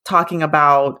we talking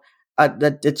about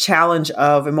the challenge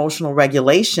of emotional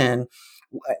regulation,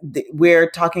 we're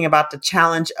talking about the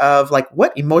challenge of like,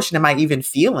 what emotion am I even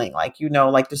feeling? Like,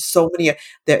 like there's so many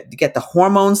that you get the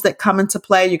hormones that come into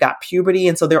play. You got puberty.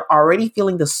 And so they're already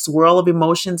feeling the swirl of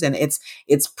emotions, and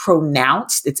it's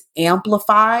pronounced, it's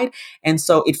amplified. And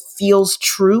so it feels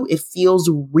true. It feels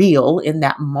real in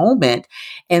that moment.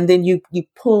 And then you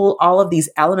pull all of these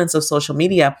elements of social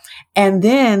media. And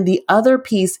then the other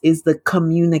piece is the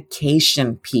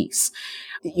communication piece.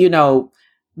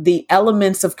 The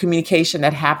elements of communication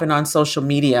that happen on social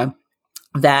media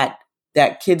that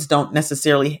kids don't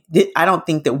necessarily, I don't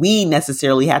think that we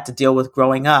necessarily had to deal with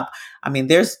growing up. I mean,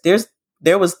 there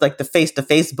was like the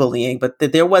face-to-face bullying, but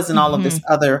there wasn't all of this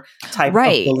other type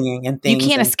of bullying and things. You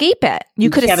can't escape it. You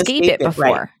could escape it before.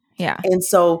 Right. Yeah. And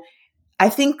so I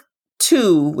think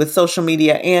too, with social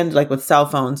media and like with cell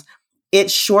phones, it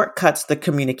shortcuts the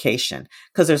communication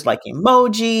because there's like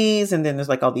emojis, and then there's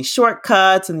like all these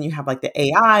shortcuts, and you have like the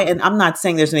AI. And I'm not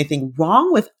saying there's anything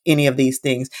wrong with any of these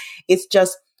things. It's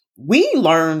just, we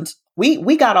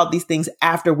got all these things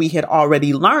after we had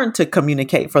already learned to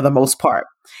communicate for the most part.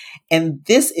 And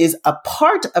this is a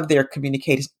part of their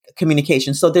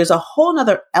communication. So there's a whole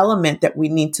nother element that we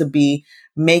need to be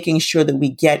making sure that we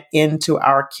get into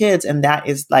our kids. And that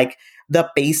is like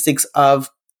the basics of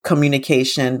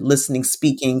communication, listening,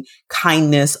 speaking,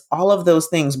 kindness, all of those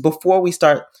things before we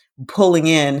start pulling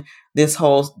in this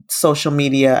whole social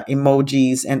media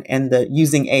emojis and the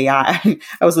using AI.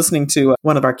 I was listening to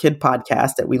one of our kid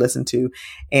podcasts that we listened to,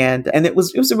 and it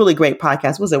was a really great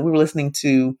podcast. We were listening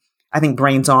to, I think,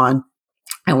 Brains On,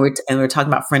 and we were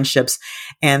talking about friendships,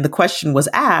 and the question was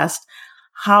asked,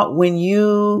 how when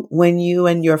you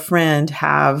and your friend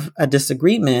have a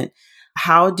disagreement,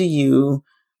 how do you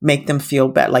make them feel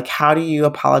better? Like, how do you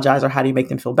apologize, or how do you make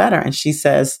them feel better?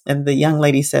 And the young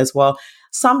lady says, well,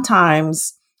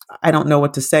 sometimes I don't know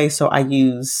what to say, so I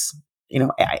use,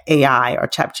 AI or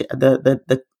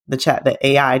the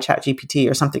AI chat GPT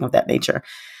or something of that nature.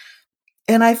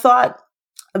 And I thought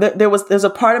there's a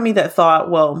part of me that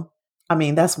thought, well, I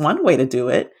mean, that's one way to do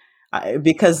it,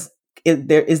 because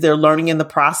is there learning in the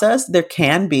process? There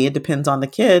can be. It depends on the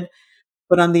kid.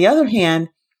 But on the other hand,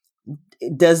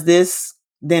 does this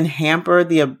then hamper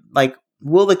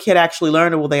will the kid actually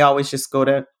learn, or will they always just go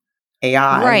to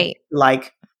AI? Right.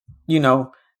 Like,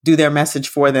 do their message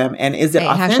for them? And is it Hey,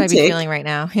 how should I be authentic? feeling right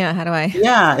now? Yeah. How do I?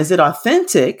 Yeah. Is it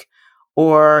authentic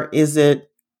or is it,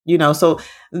 so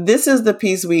this is the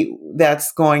piece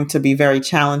that's going to be very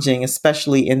challenging,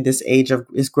 especially in this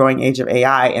growing age of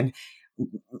AI, and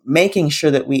making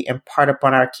sure that we impart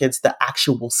upon our kids the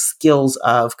actual skills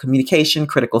of communication,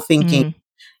 critical thinking,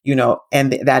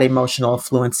 and that emotional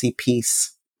fluency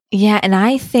piece. Yeah. And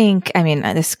I think,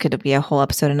 this could be a whole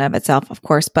episode in and of itself, of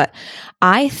course, but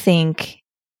I think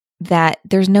that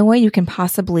there's no way you can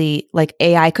possibly, like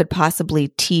AI could possibly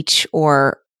teach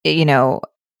or,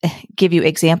 give you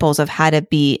examples of how to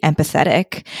be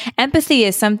empathetic. Empathy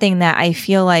is something that I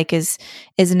feel like is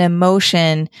an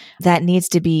emotion that needs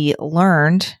to be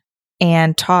learned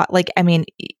and taught.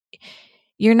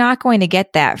 You're not going to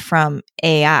get that from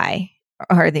AI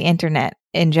or the internet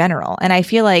in general. And I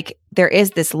feel like there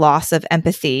is this loss of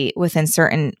empathy with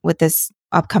this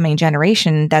upcoming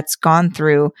generation that's gone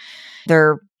through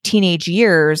their teenage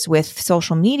years with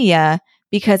social media,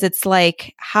 because it's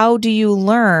like, how do you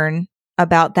learn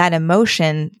about that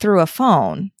emotion through a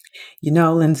phone?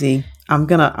 Lindsay, I'm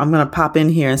gonna pop in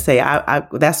here and say I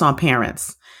that's on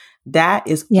parents. That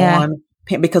is on,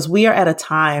 because we are at a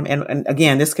time, and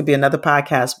again, this could be another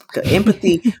podcast.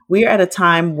 Empathy. We are at a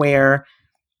time where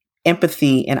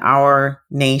empathy in our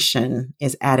nation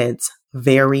is at its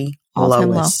very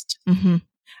lowest. Low. Mm-hmm.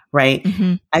 Right.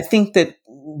 Mm-hmm. I think that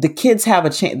the kids have a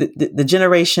chance. The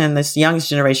generation, this youngest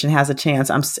generation, has a chance.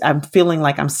 I'm feeling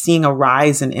like I'm seeing a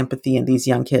rise in empathy in these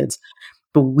young kids,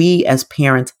 but we as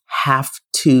parents have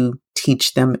to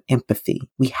teach them empathy.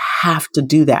 We have to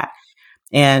do that,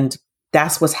 and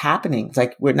that's what's happening. It's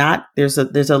like there's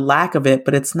a lack of it,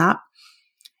 but it's not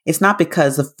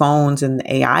because the phones and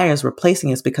the AI is replacing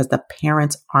it. It's because the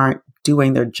parents aren't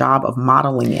doing their job of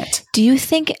modeling it. Do you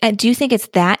think it's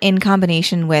that in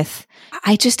combination with,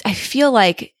 I feel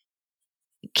like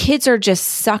kids are just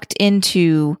sucked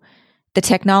into the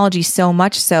technology so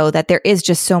much so that there is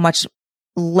just so much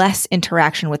less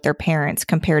interaction with their parents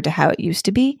compared to how it used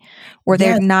to be, or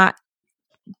they're not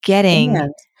getting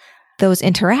those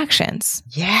interactions.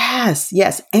 Yes.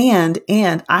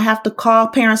 And I have to call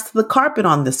parents to the carpet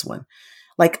on this one.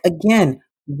 Like, again,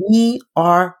 we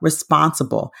are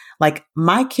responsible. Like,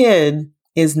 my kid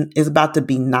is about to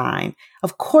be 9.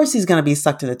 Of course, he's going to be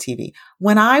sucked into the TV.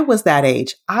 When I was that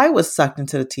age, I was sucked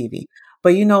into the TV.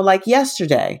 But, like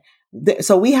yesterday,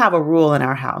 so we have a rule in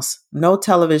our house: no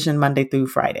television Monday through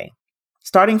Friday.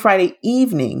 Starting Friday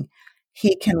evening,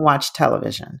 he can watch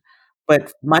television.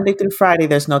 But Monday through Friday,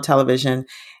 there's no television.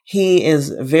 He is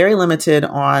very limited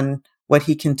on what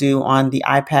he can do on the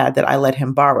iPad that I let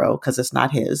him borrow because it's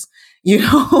not his,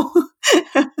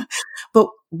 But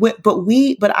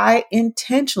I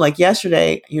intentionally, like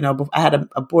yesterday, I had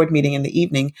a board meeting in the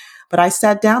evening, but I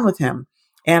sat down with him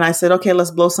and I said, okay,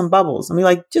 let's blow some bubbles.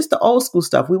 Like just the old school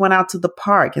stuff. We went out to the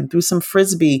park and threw some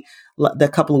Frisbee a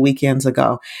couple of weekends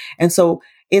ago. And so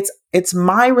it's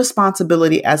my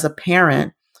responsibility as a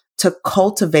parent to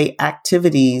cultivate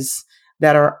activities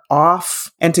that are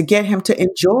off and to get him to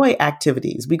enjoy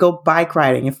activities. We go bike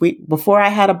riding. Before I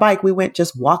had a bike, we went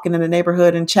just walking in the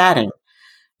neighborhood and chatting.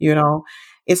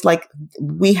 It's like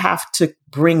we have to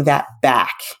bring that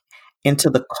back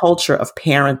into the culture of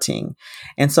parenting.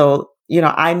 And so,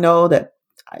 I know that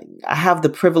I have the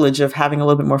privilege of having a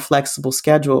little bit more flexible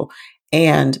schedule,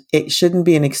 and it shouldn't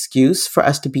be an excuse for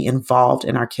us to be involved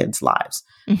in our kids' lives.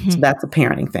 Mm-hmm. So that's a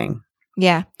parenting thing.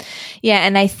 Yeah. Yeah.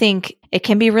 And I think it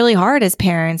can be really hard as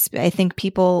parents. I think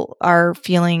people are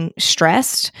feeling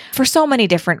stressed for so many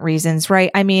different reasons, right?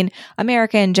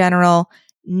 America in general,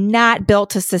 not built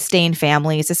to sustain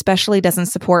families, especially doesn't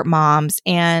support moms.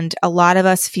 And a lot of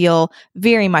us feel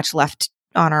very much left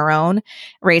on our own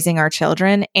raising our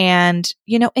children. And,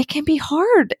 it can be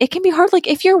hard. It can be hard. Like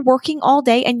if you're working all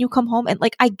day and you come home and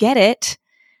I get it.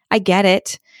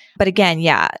 But again,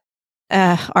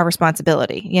 our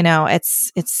responsibility,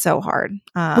 it's so hard.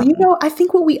 I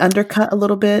think what we undercut a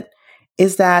little bit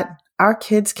is that our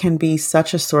kids can be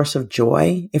such a source of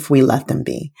joy if we let them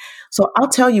be. So I'll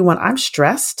tell you, when I'm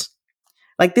stressed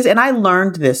like this, and I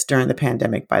learned this during the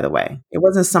pandemic, by the way, it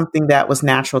wasn't something that was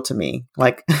natural to me.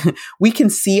 Like we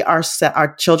can see our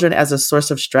children as a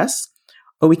source of stress,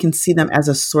 or we can see them as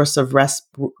a source of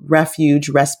refuge,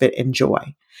 respite, and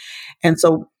joy. And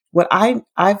so what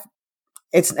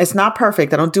it's not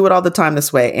perfect. I don't do it all the time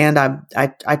this way. And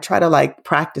I try to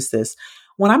practice this.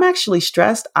 When I'm actually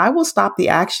stressed, I will stop the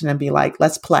action and be like,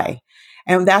 let's play.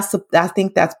 And I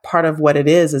think that's part of what it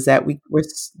is that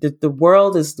the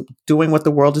world is doing what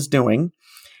the world is doing.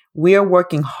 We are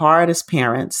working hard as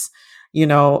parents. I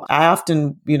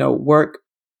often, work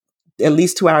at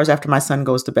least 2 hours after my son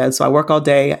goes to bed. So I work all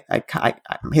day.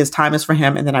 His time is for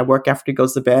him. And then I work after he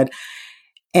goes to bed.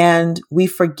 And we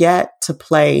forget to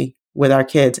play with our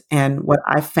kids. And what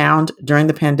I found during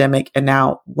the pandemic, and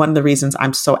now one of the reasons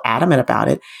I'm so adamant about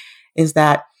it, is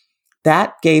that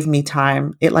gave me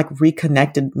time. It like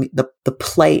reconnected me, the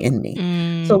play in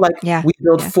me. So like we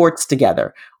build forts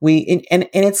together. And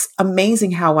it's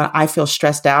amazing how when I feel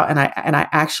stressed out and I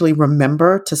actually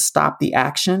remember to stop the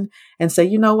action and say,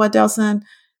 you know what, Delson,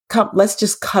 come, let's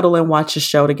just cuddle and watch a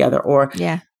show together. Or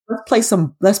let's play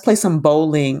some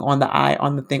bowling on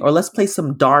the thing, or let's play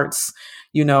some darts,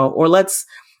 or let's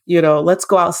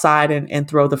go outside and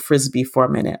throw the Frisbee for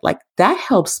a minute. Like that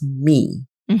helps me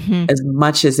as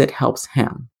much as it helps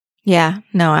him. Yeah,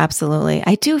 no, absolutely.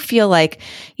 I do feel like,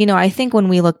 I think when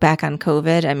we look back on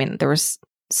COVID, I mean, there was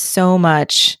so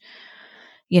much,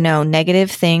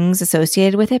 negative things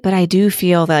associated with it, but I do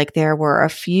feel like there were a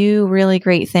few really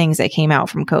great things that came out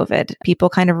from COVID. People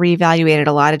kind of reevaluated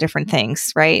a lot of different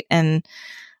things, right? And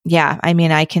yeah, I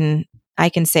mean, I can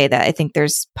say that I think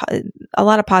there's a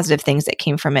lot of positive things that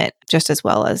came from it, just as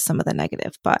well as some of the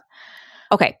negative. But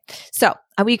okay, so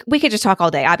we could just talk all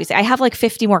day. Obviously, I have like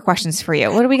 50 more questions for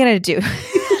you. What are we going to do?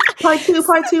 Part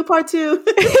two.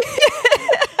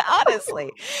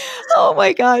 Honestly. Oh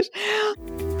my gosh.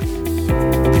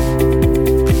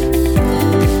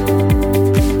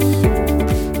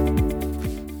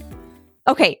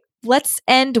 Okay, let's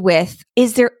end with,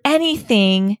 is there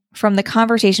anything from the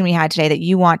conversation we had today that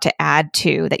you want to add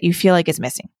to that you feel like is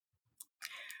missing?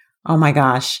 Oh my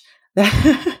gosh.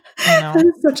 That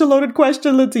is such a loaded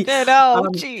question, Lindsay. I know,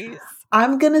 geez.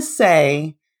 I'm going to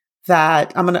say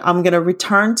that I'm going to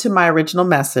return to my original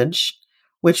message,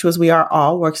 which was we are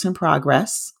all works in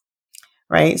progress,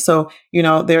 right? So,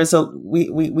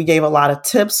 we gave a lot of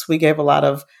tips. We gave a lot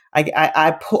of,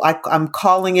 I'm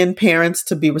calling in parents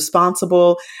to be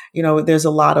responsible. There's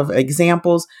a lot of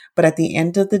examples, but at the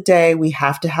end of the day, we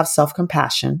have to have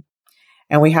self-compassion.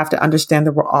 And we have to understand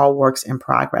that we're all works in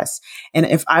progress. And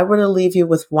if I were to leave you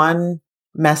with one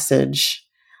message,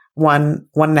 one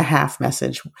and a half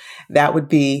message, that would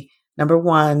be, number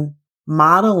one,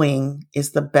 modeling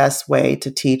is the best way to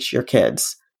teach your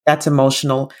kids. That's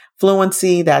emotional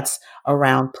fluency. That's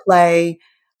around play.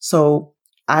 So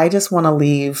I just want to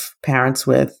leave parents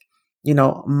with,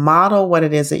 model what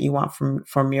it is that you want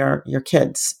from your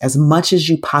kids as much as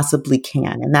you possibly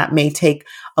can. And that may take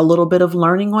a little bit of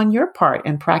learning on your part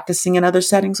and practicing in other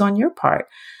settings on your part,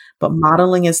 but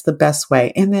modeling is the best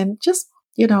way. And then just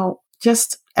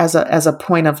as a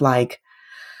point of like,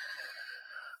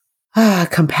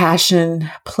 compassion,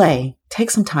 play,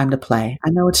 take some time to play. I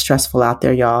know it's stressful out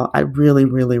there, y'all. I really,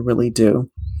 really, really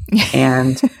do.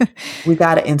 And we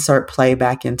got to insert play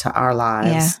back into our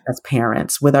lives as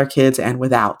parents, with our kids and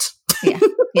without.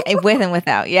 With and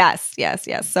without. Yes.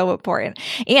 So important.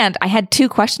 And I had 2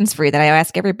 questions for you that I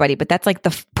ask everybody, but that's like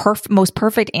the most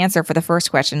perfect answer for the first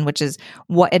question, which is,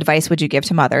 what advice would you give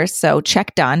to mothers? So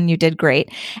check done. You did great.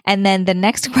 And then the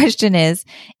next question is,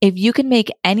 if you could make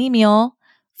any meal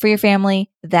for your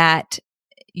family that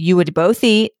you would both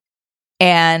eat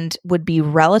and would be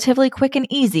relatively quick and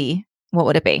easy, what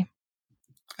would it be?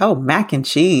 Oh, mac and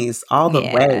cheese all the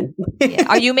way.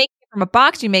 Are you making it from a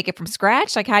box? Do you make it from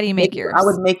scratch? Like, how do you make yours? I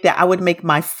would make that. I would make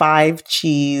my 5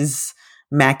 cheese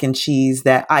mac and cheese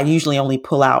that I usually only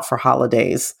pull out for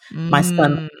holidays. My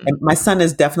son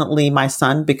is definitely my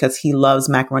son because he loves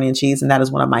macaroni and cheese, and that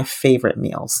is one of my favorite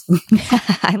meals.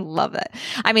 I love it.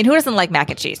 I mean, who doesn't like mac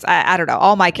and cheese? I don't know.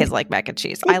 All my kids like mac and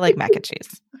cheese. I like mac and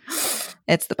cheese.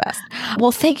 It's the best.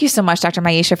 Well, thank you so much, Dr.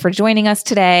 Maiysha, for joining us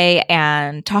today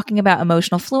and talking about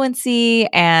emotional fluency.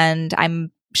 And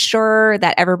I'm sure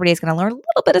that everybody is going to learn a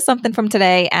little bit of something from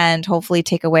today and hopefully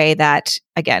take away that,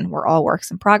 again, we're all works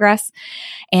in progress.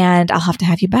 And I'll have to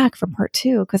have you back for part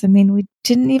 2 because, I mean, we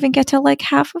didn't even get to like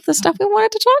half of the stuff we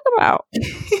wanted to talk about.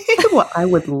 Well, I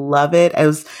would love it. It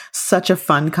was such a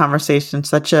fun conversation,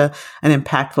 such an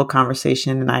impactful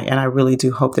conversation. And I really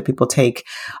do hope that people take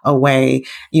away,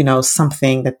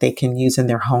 something that they can use in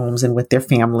their homes and with their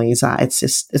families.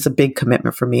 It's a big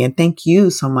commitment for me. And thank you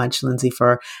so much, Lindsay,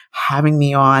 for having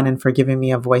me on and for giving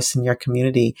me a voice in your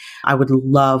community. I would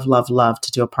love, love, love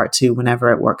to do a part 2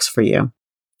 whenever it works for you.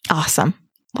 Awesome.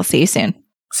 We'll see you soon.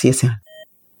 See you soon.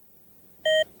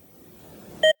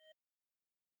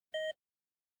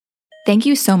 Thank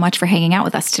you so much for hanging out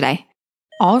with us today.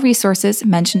 All resources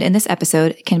mentioned in this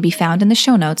episode can be found in the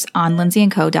show notes on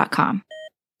lindsayandco.com.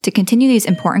 To continue these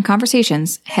important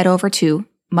conversations, head over to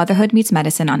Motherhood Meets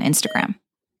Medicine on Instagram.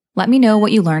 Let me know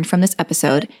what you learned from this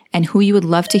episode and who you would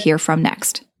love to hear from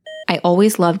next. I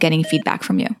always love getting feedback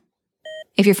from you.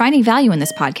 If you're finding value in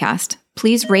this podcast,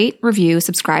 please rate, review,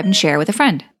 subscribe, and share with a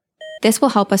friend. This will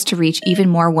help us to reach even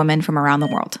more women from around the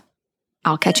world.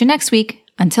 I'll catch you next week.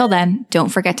 Until then, don't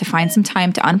forget to find some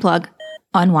time to unplug,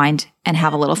 unwind, and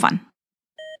have a little fun.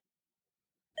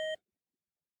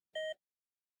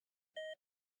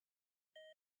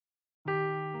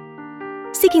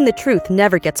 Seeking the truth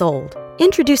never gets old.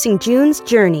 Introducing June's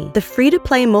Journey, the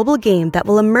free-to-play mobile game that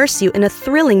will immerse you in a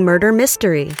thrilling murder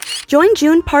mystery. Join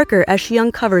June Parker as she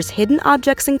uncovers hidden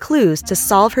objects and clues to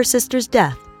solve her sister's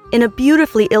death in a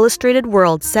beautifully illustrated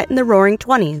world set in the Roaring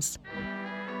 '20s.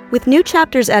 With new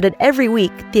chapters added every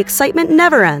week, the excitement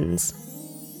never ends.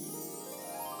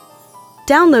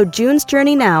 Download June's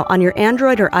Journey now on your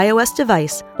Android or iOS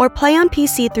device, or play on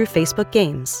PC through Facebook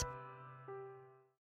Games.